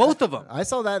Jones. Both of them. I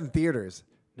saw that in theaters,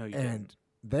 No, you and didn't.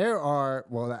 there are.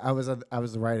 Well, I was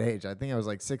the right age. I think I was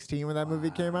like 16 when that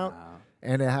movie came out,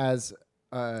 and it has.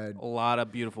 A lot of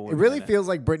beautiful It women. really in feels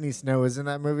like Brittany Snow is in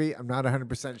that movie. I'm not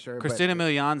 100% sure. but Christina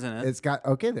Milian's in it. It's got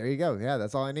okay. There you go. Yeah,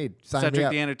 that's all I need. Sign me Cedric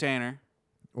up. the Entertainer.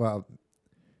 Well,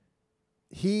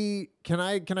 can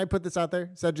I put this out there?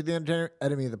 Cedric the Entertainer,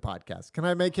 enemy of the podcast. Can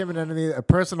I make him an enemy, a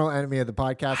personal enemy of the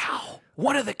podcast?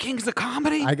 One of the kings of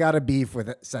comedy. I got a beef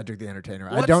with Cedric the Entertainer.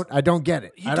 What's- I don't get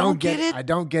it. You I don't get it? I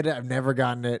don't get it. I've never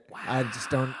gotten it. I just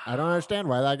don't. I don't understand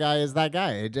why that guy is that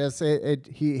guy.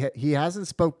 He hasn't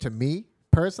spoke to me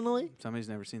personally. Somebody's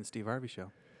never seen the Steve Harvey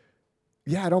Show.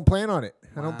 Yeah, I don't plan on it.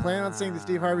 I don't plan on seeing the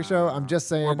Steve Harvey show. I'm just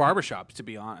saying. Or barbershops, to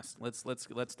be honest. Let's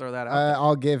throw that out. there.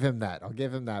 I'll give him that.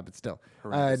 But still.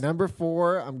 Horrendous. Number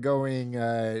 4, I'm going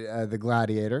The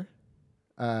Gladiator.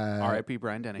 R.I.P.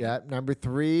 Brian Dennehy. Yeah. Number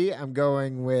 3, I'm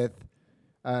going with.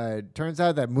 Turns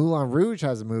out that Moulin Rouge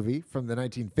has a movie from the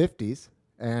 1950s,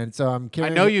 and so I'm I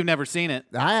carrying. know you've never seen it.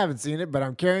 I haven't seen it, but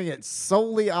I'm carrying it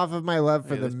solely off of my love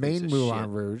for Yeah, the this piece main of Moulin shit.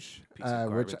 Rouge, Piece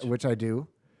of which garbage. I do.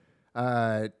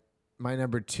 My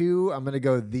number 2, I'm going to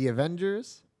go The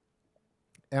Avengers,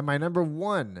 and my number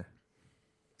 1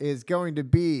 is going to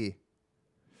be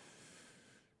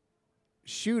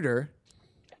Shooter.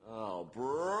 Oh,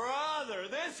 brother,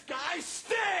 this guy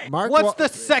stinks! What's the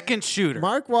second shooter?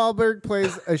 Mark Wahlberg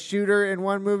plays a shooter in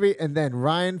one movie, and then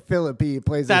Ryan Phillippe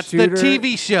plays That's a the shooter.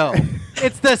 TV show.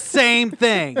 It's the same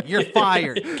thing. You're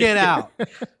fired. Get out.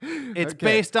 It's Okay.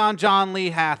 based on John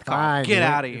Lee Hathcock. Fine, Get you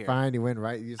out of went- here. Fine, you went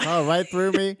right. You saw right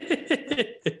through me.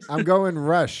 I'm going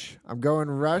Rush.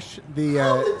 The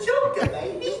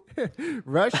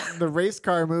Rush, the race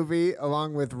car movie,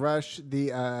 along with Rush,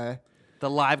 The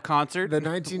live concert, the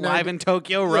 1990 live in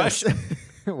Tokyo, Rush. Yes.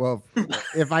 Well,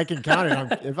 if I can count it,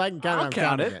 I'm I'll count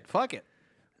counting it. Fuck it.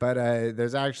 But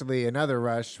there's actually another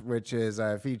Rush, which is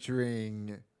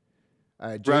featuring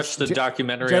Rush, the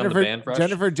documentary on the band Rush.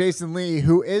 Jennifer Jason Leigh,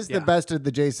 who is the Yeah. best of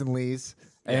the Jason Leighs,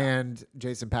 and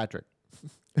Jason Patrick.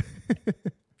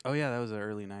 Oh yeah, that was an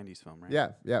early '90s film, right? Yeah,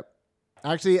 yep.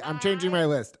 Actually, I'm changing my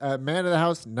list. Man of the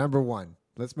House, number 1.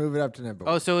 Let's move it up to number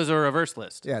 1. Oh, so it was a reverse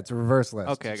list. Yeah, it's a reverse list.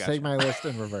 Okay, I Just got take you. my list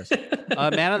and reverse it.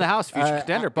 Man of the House, future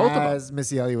contender. Both of them. As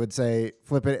Missy Elliott would say,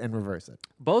 flip it and reverse it.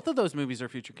 Both of those movies are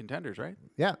future contenders, right?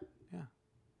 Yeah.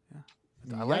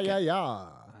 I like it. Yeah. I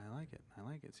like it. I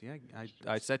like it. See,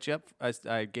 I set you up.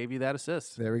 I gave you that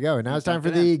assist. There we go. And now it's time for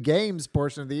Jump it the games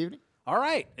portion of the evening. All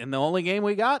right, and the only game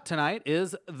we got tonight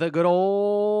is the good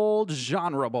old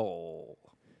Genre Bowl.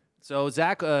 So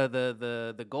Zach,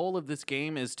 the goal of this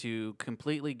game is to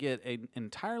completely get an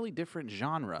entirely different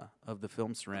genre of the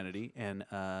film Serenity and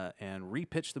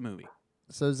repitch the movie.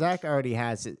 So Zach already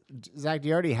has it. Zach, do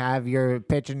you already have your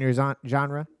pitch and your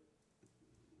genre?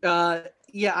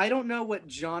 Yeah, I don't know what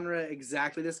genre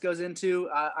exactly this goes into.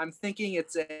 I'm thinking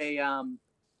it's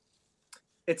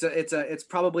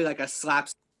probably like a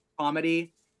slapstick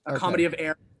comedy, a comedy of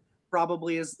error.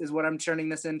 Probably is what I'm turning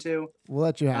this into. We'll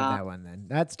let you have that one then.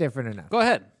 That's different enough. Go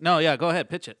ahead. No, yeah, go ahead.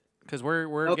 Pitch it because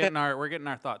we're Okay. getting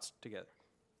our thoughts together.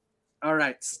 All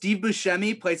right. Steve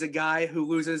Buscemi plays a guy who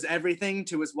loses everything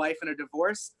to his wife in a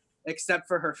divorce, except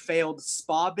for her failed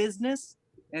spa business.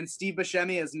 And Steve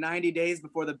Buscemi has 90 days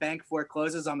before the bank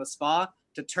forecloses on the spa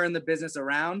to turn the business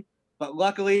around. But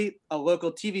luckily, a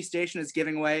local TV station is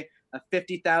giving away a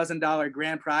 $50,000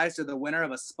 grand prize to the winner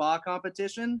of a spa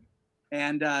competition.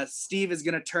 And Steve is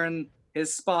going to turn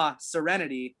his spa,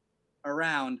 Serenity,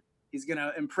 around. He's going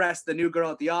to impress the new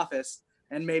girl at the office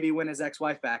and maybe win his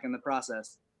ex-wife back in the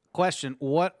process. Question: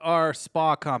 what are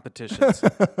spa competitions?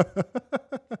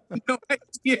 No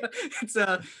idea. It's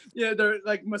they're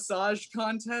like massage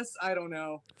contests. I don't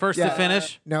know. First to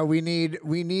finish. No, we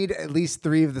need at least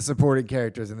 3 of the supporting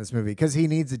characters in this movie because he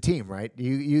needs a team, right?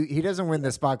 He doesn't win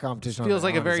the spot competition. Feels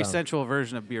like a on his very own. sensual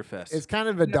version of Beer Fest. It's kind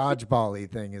of a dodgeball-y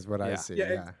thing, is what I Yeah. see. Yeah,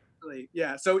 Yeah, exactly.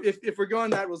 Yeah. So if we're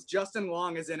going that, was Justin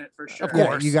Long is in it for sure. Of yeah.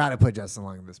 course. You got to put Justin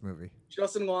Long in this movie.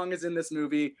 Justin Long is in this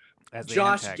movie. As the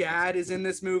Josh antagonist. Gad is in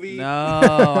this movie. No,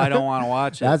 I don't want to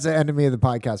watch it. That's the enemy of the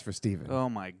podcast for Steven. Oh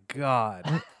my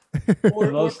god. The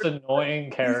most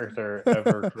annoying character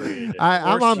ever created.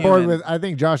 I'm Worst on board human. with. I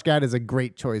think Josh Gad is a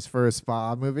great choice for a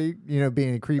spa movie. You know,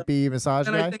 being a creepy massage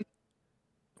And guy.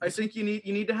 I think you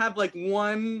need to have like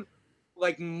one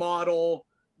like model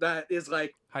that is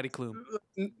like Heidi Klum.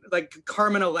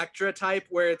 Carmen Electra type,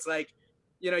 where it's like,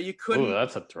 you couldn't Oh,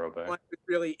 that's a throwback. one who's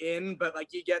really in, but like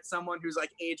you get someone who's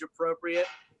like age appropriate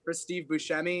for Steve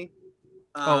Buscemi.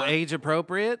 Age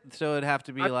appropriate, so it'd have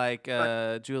to be like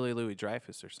Julia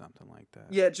Louis-Dreyfus or something like that.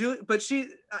 Yeah, Julie, but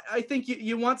I think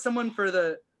you want someone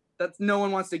that no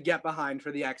one wants to get behind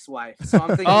for the ex-wife. So I'm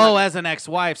thinking. Oh, as an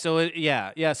ex-wife. So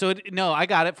yeah. So no, I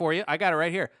got it for you. I got it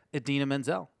right here. Idina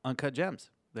Menzel, Uncut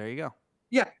Gems. There you go.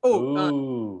 yeah. Oh,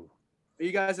 Ooh. are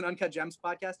you guys an Uncut Gems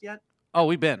podcast yet? Oh,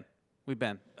 we've been.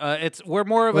 We're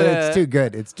more of But a. it's too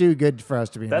good. It's too good for us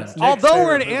to be. That's in Nick's Although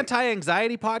we're an favorite movie.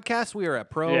 anti-anxiety podcast, we are a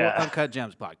pro Yeah. Uncut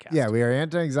Gems podcast. Yeah, we are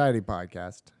anti-anxiety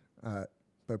podcast,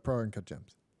 but pro Uncut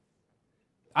Gems.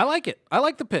 I like it. I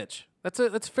like the pitch. That's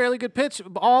a fairly good pitch.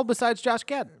 All besides Josh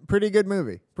Gad. Pretty good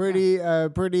movie. Pretty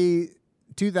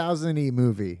 2000-y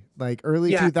movie. Like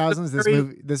early Yeah,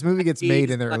 2000s. This movie gets made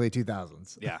in the early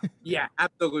 2000s. Yeah, Yeah,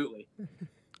 absolutely.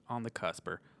 on the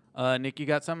cusper. Nick, you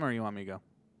got something, or you want me to go?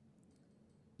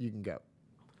 You can go.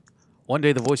 One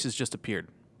day the voices just appeared.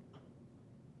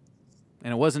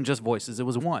 And it wasn't just voices, it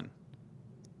was one.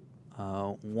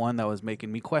 One that was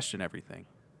making me question everything.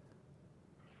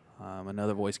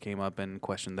 Another voice came up and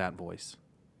questioned that voice.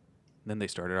 Then they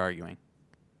started arguing.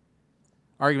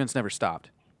 Arguments never stopped.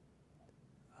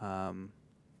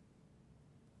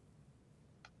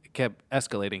 It kept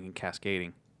escalating and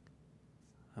cascading.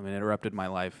 It interrupted my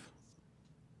life.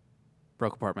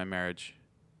 Broke apart my marriage.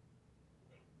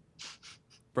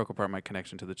 Broke apart my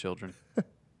connection to the children.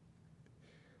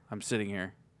 I'm sitting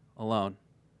here alone,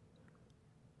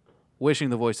 wishing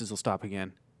the voices will stop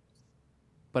again.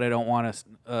 But I don't want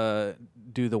to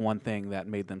do the one thing that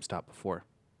made them stop before.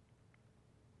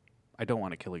 I don't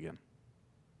want to kill again.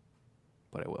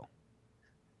 But I will.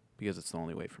 Because it's the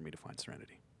only way for me to find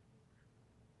serenity.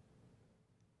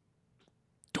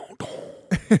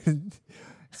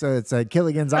 So it's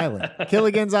Killigan's Island.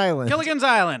 Killigan's Island. Gilligan's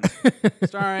Island,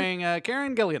 starring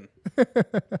Karen Gilligan.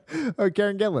 Oh,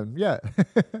 Karen Gillan. Yeah.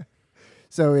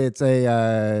 So it's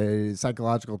a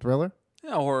psychological thriller.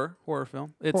 Yeah, horror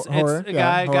film. It's Horror, a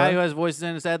yeah, guy horror. who has voices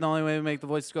in his head. The only way to make the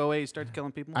voices go away, he starts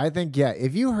killing people. I think, yeah,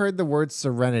 if you heard the word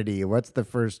Serenity, what's the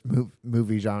first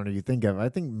movie genre you think of? I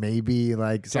think maybe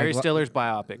like Jerry Stiller's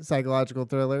biopic. psychological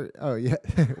thriller. Oh, yeah.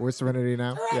 We're Serenity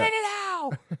now? Serenity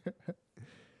now.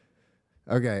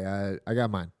 Okay, I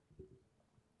got mine.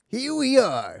 Here we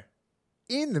are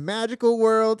in the magical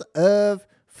world of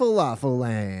Falafel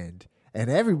Land. And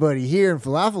everybody here in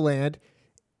Falafel Land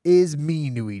is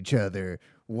mean to each other.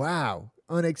 Wow.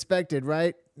 Unexpected,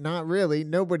 right? Not really.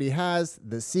 Nobody has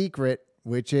the secret,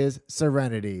 which is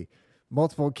serenity.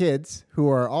 Multiple kids who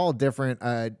are all different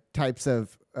types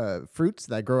of fruits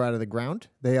that grow out of the ground.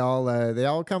 They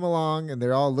all come along and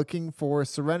they're all looking for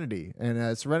serenity.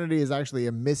 And serenity is actually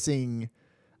a missing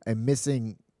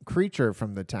creature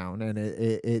from the town, and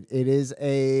it is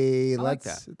a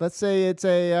let's say it's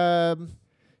a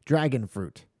dragon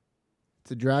fruit.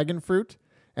 It's a dragon fruit,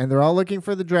 and they're all looking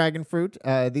for the dragon fruit.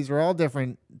 These are all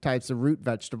different types of root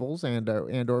vegetables and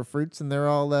or fruits, and they're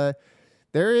all there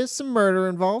is some murder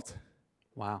involved.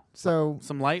 Wow. So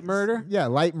Some light murder? yeah,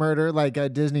 light murder, like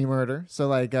Disney murder. So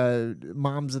like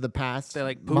moms of the past. They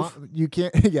like poof? You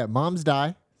can't. Yeah, moms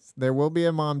die. There will be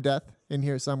a mom death in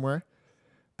here somewhere,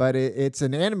 but it's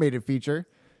an animated feature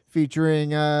featuring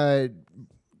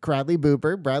Bradley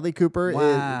Cooper.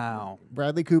 Wow.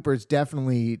 Bradley Cooper is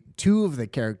definitely two of the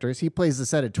characters. He plays a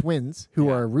set of twins who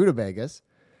are rutabagas.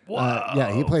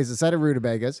 Yeah, he plays a set of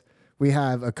rutabagas. We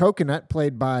have a coconut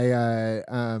played by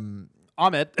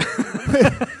Ahmed.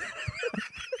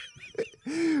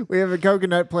 we have a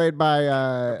coconut played by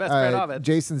best friend Ahmed.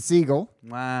 Jason Segel.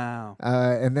 Wow.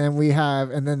 And then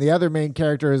the other main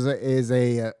character is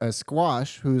a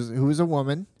squash who's a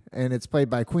woman, and it's played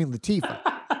by Queen Latifah.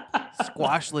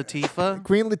 Squash Latifah.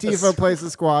 Queen Latifah plays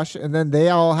the squash, and then they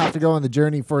all have to go on the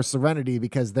journey for serenity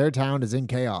because their town is in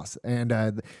chaos. And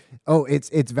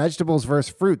it's vegetables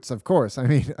versus fruits, of course. I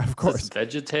mean, of course.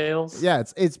 VeggieTales? Yeah,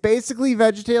 it's basically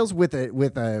VeggieTales with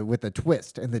a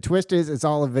twist, and the twist is it's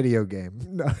all a video game.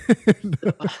 No.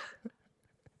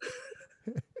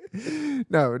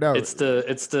 It's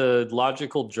the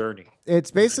logical journey.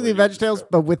 It's basically VeggieTales,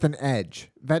 but with an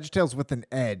edge. VeggieTales with an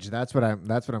edge. That's what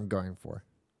I'm going for.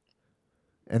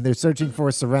 And they're searching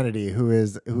for Serenity, who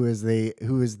is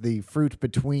the fruit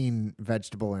between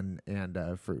vegetable and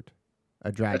fruit,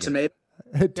 a dragon. A tomato.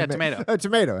 Yeah, tomato. A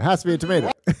tomato. It has to be a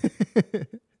tomato.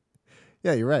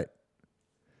 Yeah, you're right.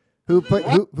 Who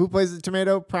plays the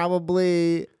tomato?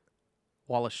 Probably.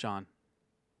 Wallace Shawn.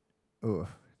 Oh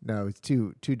no, it's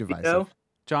too divisive. No?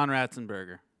 John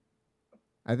Ratzenberger.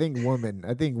 I think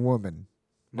woman.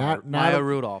 Not Maya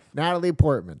Rudolph. Natalie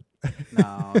Portman.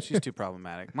 No, she's too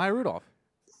problematic. Maya Rudolph.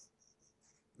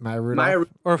 Maya Rudolph.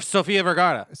 Or Sofia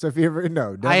Vergara.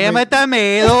 No. I am a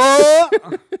tomato.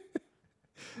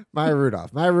 Maya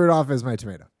Rudolph. Maya Rudolph is my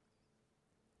tomato.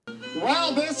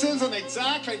 Well, this isn't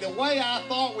exactly the way I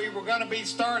thought we were going to be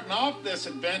starting off this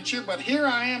adventure, but here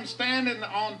I am standing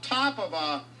on top of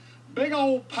a big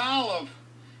old pile of,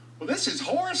 well, this is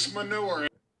horse manure.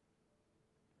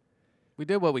 We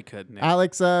did what we could, Nick.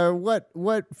 Alex,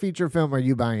 what feature film are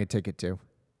you buying a ticket to?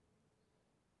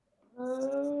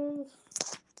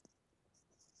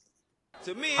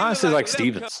 To me, Honestly, like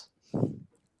Stevens.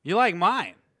 You like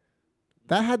mine.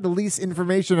 That had the least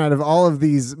information out of all of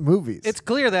these movies. It's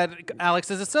clear that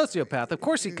Alex is a sociopath. Of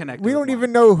course he connected. We with don't mine.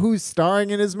 even know who's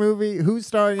starring in his movie. Who's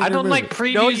starring in I your don't movie? like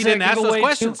previews. No, you didn't that ask give those away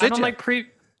questions, too, I did don't ya? like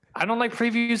I don't like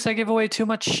previews that give away too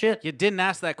much shit. You didn't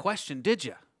ask that question, did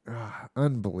you?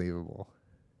 Unbelievable.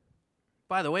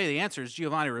 By the way, the answer is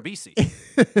Giovanni Ribisi.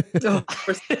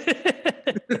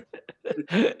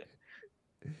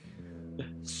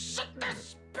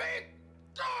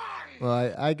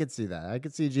 Well, I could see that. I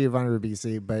could see Giovanni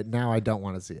Ribisi, but now I don't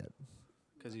want to see it.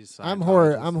 Because he's I'm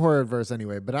horror adverse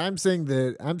anyway. But I'm seeing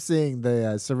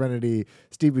the Serenity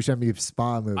Steve Buscemi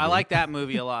spa movie. I like that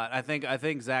movie a lot. I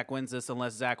think Zach wins this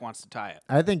unless Zach wants to tie it.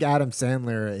 I think Adam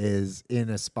Sandler is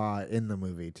in a spa in the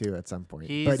movie too at some point.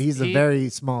 But he's a he- very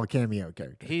small cameo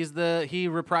character. He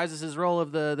reprises his role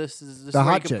of this The where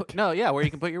hot you can chick. where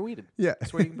you can put your weed in. Yeah,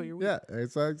 That's where you can put your weed. yeah,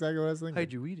 that's exactly what I was thinking.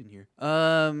 Hide your weed in here.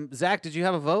 Zach, did you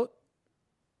have a vote?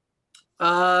 If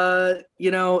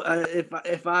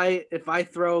I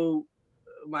throw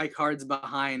my cards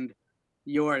behind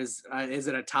yours, is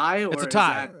it a tie? Or It's a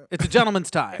tie. It's a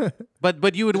gentleman's tie.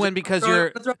 But you would win because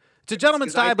you're. It's a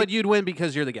gentleman's tie, but you'd win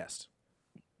because you're the guest.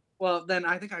 Well, then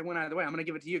I think I win either way. I'm going to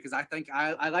give it to you because I think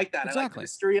I like that. I like Exactly. the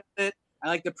mystery of it. I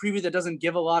like the preview that doesn't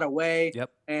give a lot away.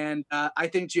 Yep. And I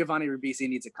think Giovanni Ribisi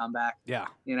needs a comeback. Yeah.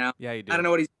 You know, Yeah, you do. I don't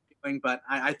know what he's doing but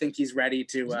I think he's ready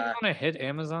to. Is he on a hit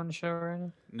Amazon show right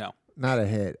now? No. Not a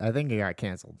hit. I think it got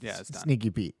canceled. Yeah, it's done. Sneaky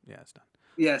Pete. Yeah, it's done.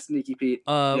 Yeah, Sneaky Pete.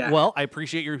 Yeah. Well, I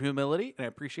appreciate your humility and I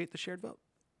appreciate the shared vote.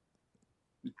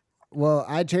 Well,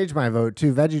 I changed my vote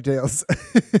to VeggieTales.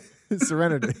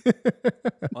 Serenity.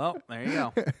 Well, there you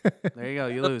go. There you go.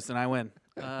 You lose and I win.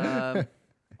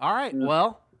 All right.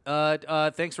 Well,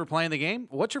 thanks for playing the game.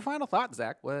 What's your final thought,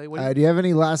 Zach? What do Do you have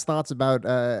any last thoughts about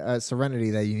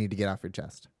Serenity that you need to get off your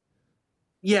chest?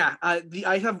 Yeah,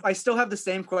 I still have the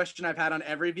same question I've had on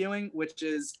every viewing, which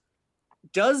is,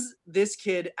 does this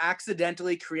kid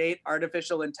accidentally create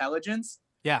artificial intelligence?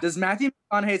 Yeah. Does Matthew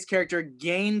McConaughey's character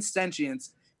gain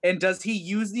sentience, and does he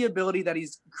use the ability that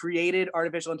he's created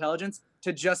artificial intelligence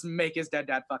to just make his dead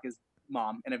dad fuck his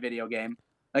mom in a video game?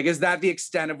 Like, is that the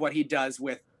extent of what he does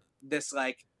with this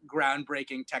like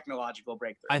groundbreaking technological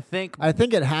breakthrough? I think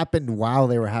it happened while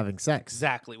they were having sex.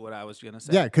 exactly what I was going to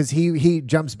say. Yeah, because he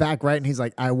jumps back right and he's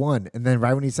like, I won. And then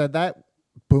right when he said that,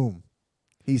 boom.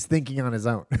 He's thinking on his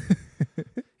own.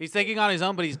 He's thinking on his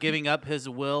own, but he's giving up his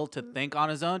will to think on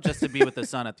his own just to be with the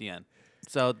son at the end.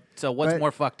 So what's Right.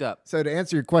 more fucked up? So to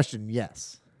answer your question,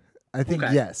 yes. I think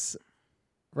Okay. yes.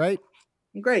 Right?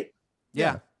 Great.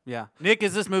 Yeah. Nick,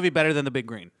 is this movie better than The Big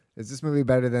Green? Is this movie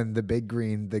better than The Big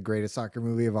Green, the greatest soccer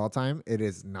movie of all time? It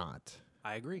is not.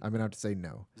 I agree. I'm going to have to say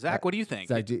no. Zach, what do you think?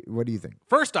 Zach, what do you think?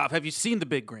 First off, have you seen The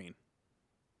Big Green?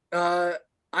 I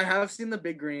have seen The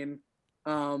Big Green.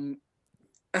 And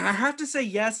I have to say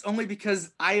yes, only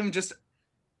because I am just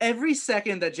every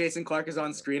second that Jason Clarke is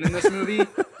on screen in this movie,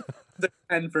 the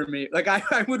 10 for me. Like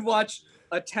I would watch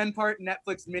a 10-part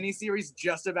Netflix miniseries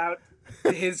just about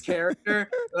his character,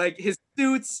 like his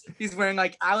suits. He's wearing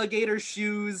like alligator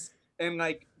shoes and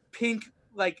like pink,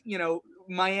 like, you know,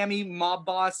 Miami mob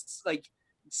boss, like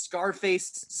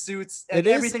Scarface suits and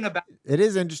everything about it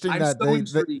is interesting I'm that so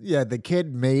intrigued. the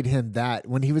kid made him that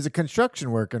when he was a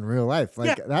construction worker in real life.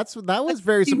 Like Yeah. that was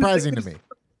very He was a surprising to me.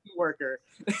 worker.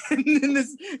 And in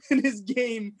this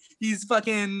game, he's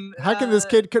fucking How can this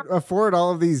kid could afford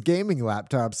all of these gaming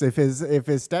laptops if his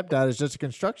stepdad is just a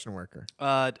construction worker?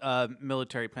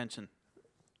 Military pension.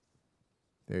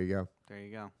 There you go. There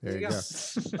you go. There you go.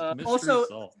 Mystery also,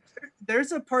 solved.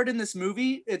 there's a part in this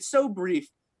movie, it's so brief,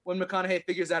 when McConaughey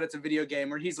figures out it's a video game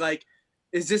where he's like,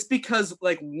 is this because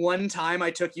like one time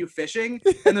I took you fishing?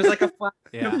 And there's like a flash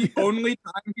Yeah. of the only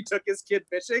time he took his kid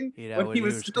fishing when he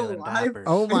was still alive.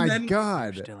 Oh my then-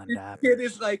 god. Still in His diapers. kid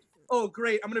is like, oh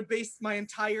great, I'm gonna base my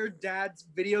entire dad's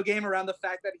video game around the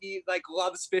fact that he like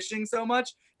loves fishing so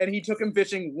much, and he took him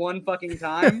fishing one fucking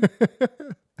time.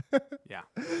 Yeah.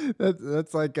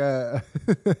 That's like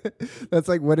that's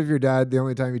like what if your dad the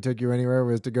only time he took you anywhere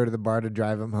was to go to the bar to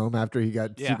drive him home after he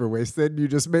got Yeah. super wasted? You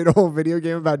just made a whole video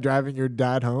game about driving your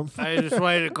dad home. I just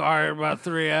waited in a car about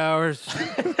 3 hours.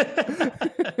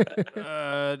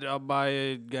 I'll buy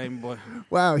a Game Boy.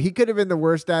 Wow, he could have been the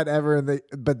worst dad ever,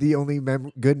 but the only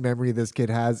good memory this kid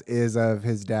has is of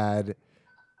his dad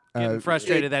Getting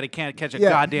frustrated that he can't catch a yeah,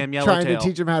 goddamn trying yellowtail. to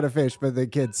teach him how to fish, but the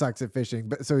kid sucks at fishing.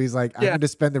 But so he's like, I'm Yeah. going to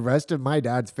spend the rest of my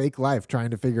dad's fake life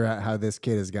trying to figure out how this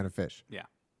kid is going to fish.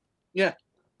 Yeah.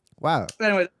 Wow,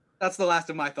 Anyway, that's the last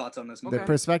of my thoughts on this movie. the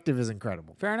perspective is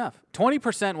incredible. Fair enough.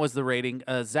 20% was the rating.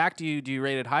 Zach, do you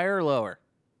rate it higher or lower?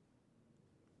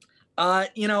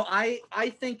 You know, I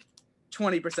think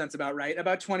 20% is about right.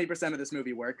 About 20% of this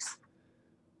movie works.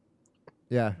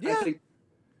 Yeah, I think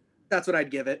that's what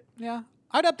I'd give it. Yeah.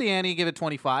 I'd up the ante, give it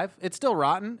 25. It's still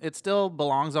rotten. It still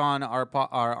belongs on our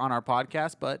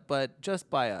podcast, but just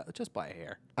by a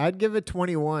hair. I'd give it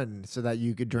 21 so that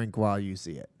you could drink while you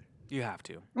see it. You have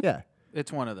to. Yeah,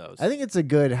 It's one of those. I think it's a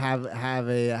good have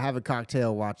a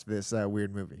cocktail, watch this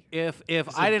weird movie. If it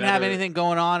I didn't have better- anything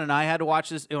going on and I had to watch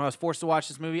this, and I was forced to watch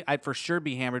this movie, I'd for sure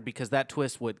be hammered because that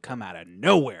twist would come out of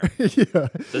nowhere. Yeah,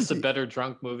 This a better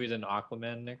drunk movie than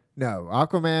Aquaman, Nick? no,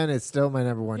 Aquaman is still my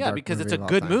number one. Yeah, dark because it's movie a of all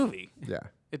good time. movie. Yeah,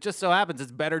 It just so happens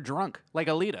it's better drunk, like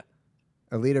Alita.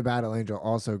 Alita Battle Angel,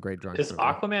 also a great drunk. Is movie.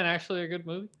 Aquaman actually a good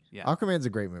movie? Yeah. Aquaman's a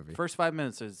great movie. First 5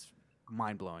 minutes is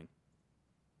mind blowing.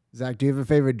 Zach, do you have a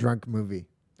favorite drunk movie?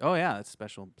 Oh yeah, it's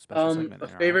special segment. A in our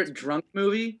favorite hearts. drunk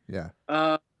movie? Yeah.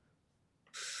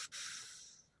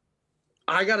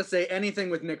 I gotta say anything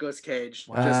with Nicolas Cage.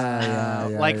 Wow.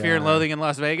 Yeah, Like Fear and yeah. Loathing in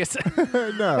Las Vegas.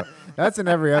 No, that's in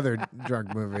every other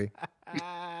drunk movie.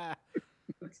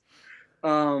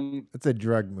 It's a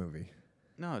drug movie.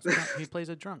 No, it's not. He plays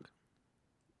a drunk.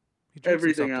 He drinks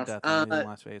Everything himself to else. death in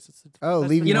Las Vegas. Oh, that's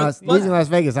leaving You know, Las, what- leaving Las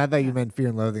Vegas. I thought you meant Fear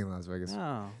and Loathing in Las Vegas.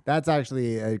 No. That's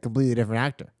actually a completely different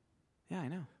actor. Yeah, I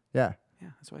know. Yeah. Yeah,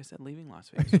 that's why I said Leaving Las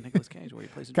Vegas with Nicolas Cage, where he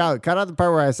plays a drunk. Cut out the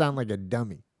part where I sound like a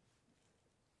dummy.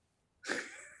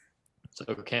 So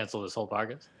cancel this whole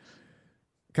podcast.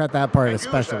 Cut that part Thank you,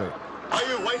 especially. sir. Are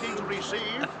you waiting to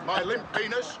receive my limp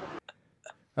penis?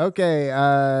 Okay,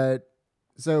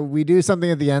 so we do something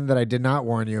at the end that I did not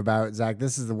warn you about, Zach.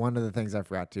 This is one of the things I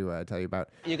forgot to tell you about.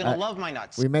 You're gonna love my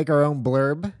nuts. We make our own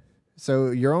blurb.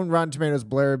 So your own Rotten Tomatoes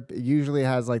blurb usually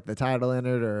has like the title in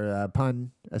it or a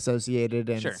pun associated,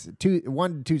 and Sure. it's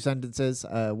 1 to 2 sentences.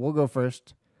 We'll go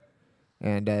first.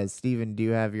 And Steven, do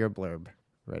you have your blurb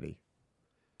ready?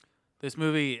 This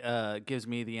movie gives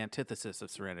me the antithesis of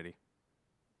Serenity.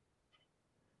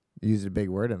 You used a big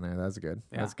word in there. That's good.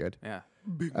 Yeah. That's good. Yeah.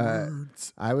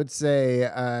 I would say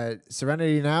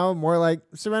Serenity now, more like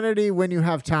Serenity when you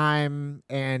have time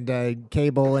and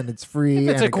cable and it's free. If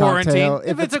it's and a quarantine.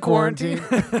 cocktail. If it's a quarantine.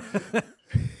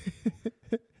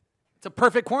 It's a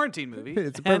perfect quarantine movie.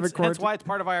 It's a perfect Hence quarantine. why it's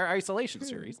part of our isolation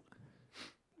series.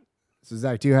 So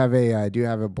Zach, do you have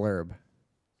a blurb?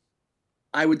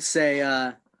 I would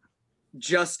say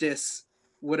Justice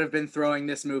would have been throwing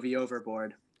this movie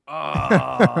overboard.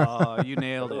 Oh, you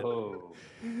nailed it. Oh.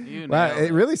 You Well, nailed it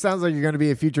it. really sounds like you're going to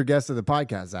be a future guest of the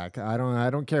podcast, Zach. I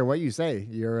don't care what you say.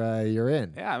 You're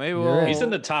in. Yeah, maybe You're we'll. in. He's in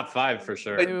the top 5 for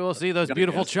sure. Maybe we'll see those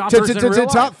beautiful choppers in real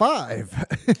Top life.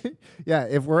 5. Yeah,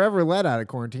 if we're ever let out of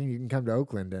quarantine, you can come to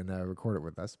Oakland and record it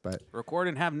with us. But Record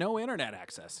and have no internet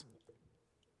access.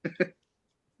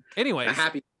 Anyways. I'm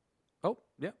happy. Oh,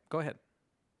 yeah. Go ahead.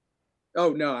 Oh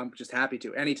no, I'm just happy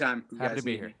to. Anytime. you Happy guys to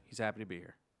be need here. me. He's happy to be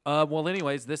here. Well,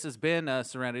 anyways, this has been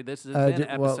Serenity. This has been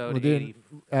episode 80.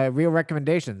 real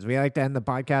recommendations. We like to end the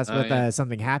podcast Oh, with yeah.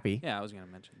 something happy. Yeah, I was going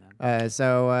to mention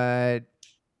that.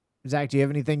 Zach, do you have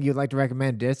anything you'd like to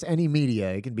recommend? Just any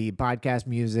media. It can be podcast,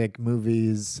 music,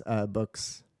 movies,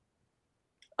 books.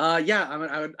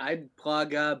 Yeah, I'd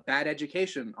plug Bad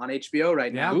Education on HBO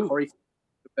right now. Yeah. Corey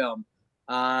film.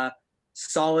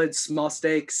 Solid, small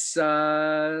stakes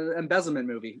embezzlement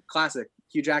movie. Classic.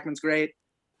 Hugh Jackman's great.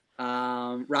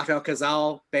 Rafael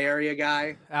Casal, Bay Area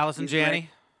guy. Allison He's Janney. great.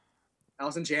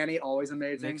 Allison Janney, always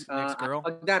amazing. Nick's I'd girl.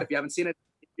 plug that if you haven't seen it.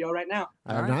 HBO right now.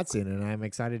 I have Alright. not seen it, and I'm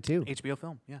excited too. HBO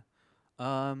film, yeah.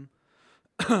 I'm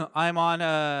on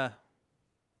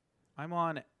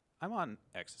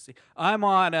ecstasy. I'm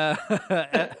on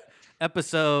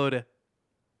episode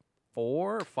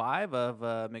 4 or 5 of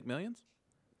McMillions.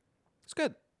 It's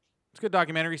good. It's a good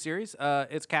documentary series.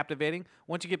 It's captivating.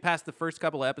 Once you get past the first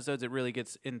couple of episodes, it really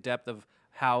gets in depth of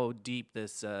how deep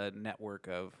this network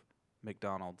of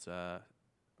McDonald's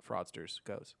fraudsters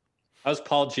goes. How's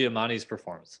Paul Giamatti's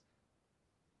performance?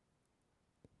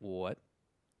 What?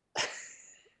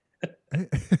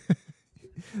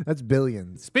 That's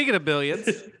Billions. Speaking of Billions,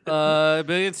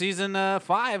 Billions season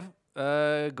 5,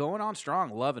 going on strong.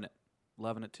 Loving it.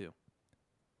 Loving it too.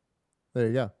 There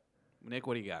you go. Nick,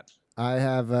 what do you got? I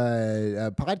have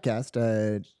a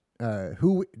podcast.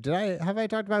 Who have I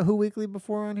talked about Who Weekly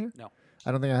before on here? No.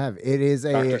 I don't think I have. It is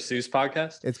Dr. a. Seuss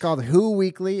podcast? It's called Who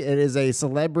Weekly. It is a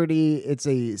celebrity. It's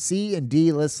a C and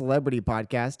D list celebrity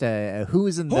podcast.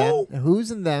 Who's and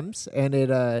thems, and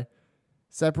it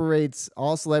separates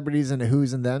all celebrities into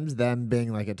who's and thems. Them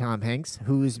being like a Tom Hanks,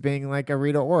 who's being like a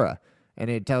Rita Ora,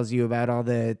 and it tells you about all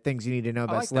the things you need to know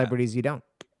about like that. celebrities you don't.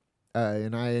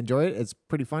 And I enjoy it. It's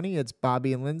pretty funny. It's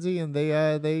Bobby and Lindsay, and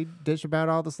they dish about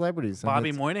all the celebrities. And Bobby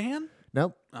it's- Moynihan?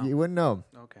 Nope, Oh. you wouldn't know.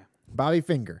 Okay. Bobby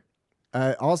Finger.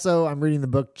 Also, I'm reading the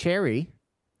book Cherry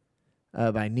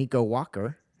by Nico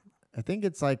Walker. I think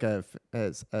it's like a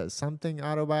something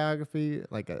autobiography,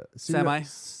 like a Semi.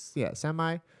 Yeah,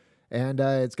 semi. And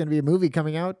it's going to be a movie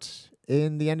coming out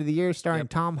in the end of the year starring Yep.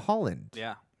 Tom Holland.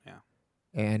 Yeah, yeah.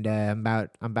 And I'm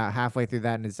about halfway through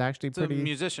that, and it's actually It's pretty. a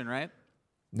musician, right?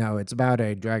 No, it's about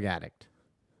a drug addict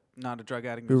Not a drug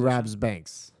addict who musician. robs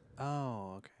banks.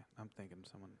 Oh, okay. I'm thinking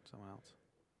someone else.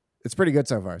 It's pretty good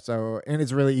so far. So, and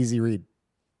it's a really easy read.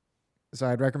 So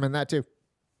I'd recommend that too.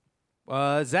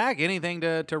 Zach, anything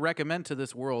to recommend to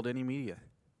this world? Any media?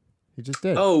 You just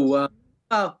did. Oh,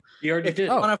 You already if you did.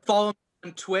 want to follow me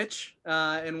on Twitch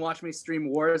and watch me stream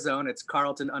Warzone, it's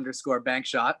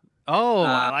Carlton_Bankshot. Oh,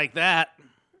 I like that.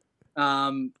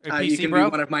 You PC can bro?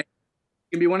 be one of my.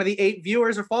 You can be one of the 8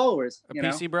 viewers or followers. A you know?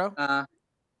 PC bro?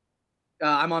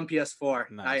 I'm on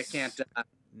PS4. Nice.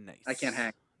 I can't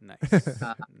hang. Nice.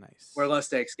 Nice. We're low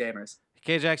stakes gamers.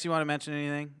 KJax, you want to mention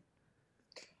anything?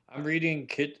 I'm reading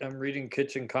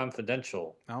Kitchen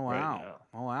Confidential. Oh right wow. now.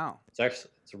 Oh wow. It's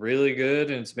really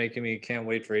good, and it's making me can't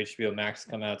wait for HBO Max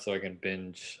to come out so I can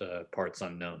binge Parts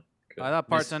Unknown. I thought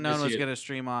Parts Miss Unknown was you. going to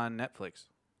stream on Netflix.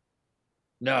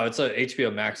 No, it's a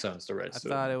HBO Max owns the I rights. to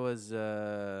thought it was.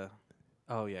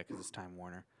 Oh yeah, because it's Time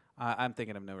Warner. I'm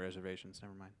thinking of No Reservations.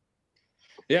 Never mind.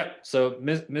 Yeah. So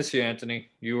miss you, Anthony.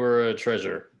 You were a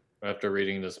treasure after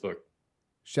reading this book.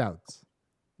 Shouts.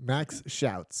 Max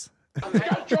shouts.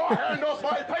 Get your hand off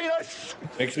my penis!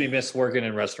 Makes me miss working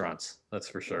in restaurants. That's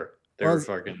for sure. They were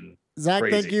fucking Zach,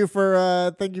 crazy. thank you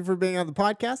for being on the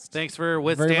podcast. Thanks for Very much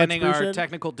withstanding our appreciated.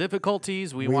 technical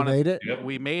difficulties. We made it. Yep.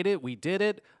 We made it. We did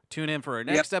it. Tune in for our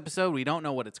next episode. We don't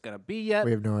know what it's going to be yet,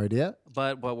 We have no idea.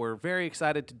 but we're very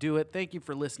excited to do it. Thank you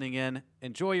for listening in.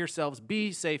 Enjoy yourselves.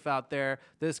 Be safe out there.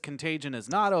 This contagion is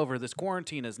not over. This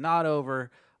quarantine is not over.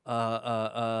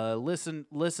 Listen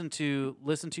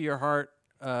to your heart.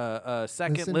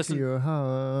 Second, Listen to your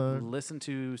heart. listen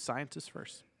to scientists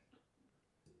first.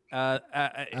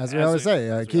 As we always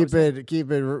say, keep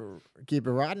it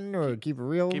rotten or keep it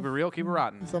real. Keep it real, keep it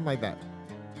rotten. Something like that.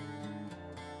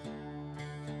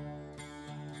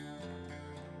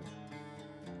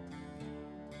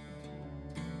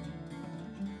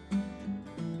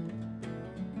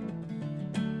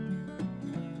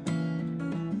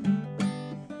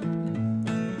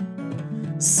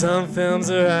 Some films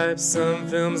are ripe, some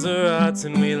films are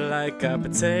rotten. We like our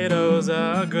potatoes,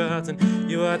 our gratin.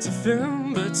 You watch a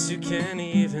film, but you can't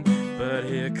even. But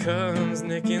here comes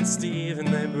Nick and Steve, and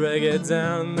they break it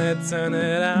down, they turn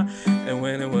it out. And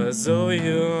when it was over,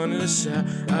 you wanted to shout,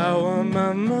 I want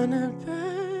my money back.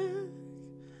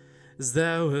 'Cause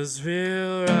that was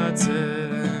real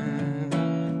rotten.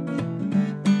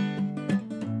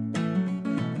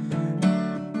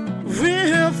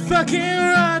 Real fucking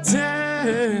rotten.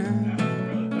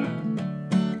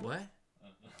 What?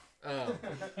 Oh.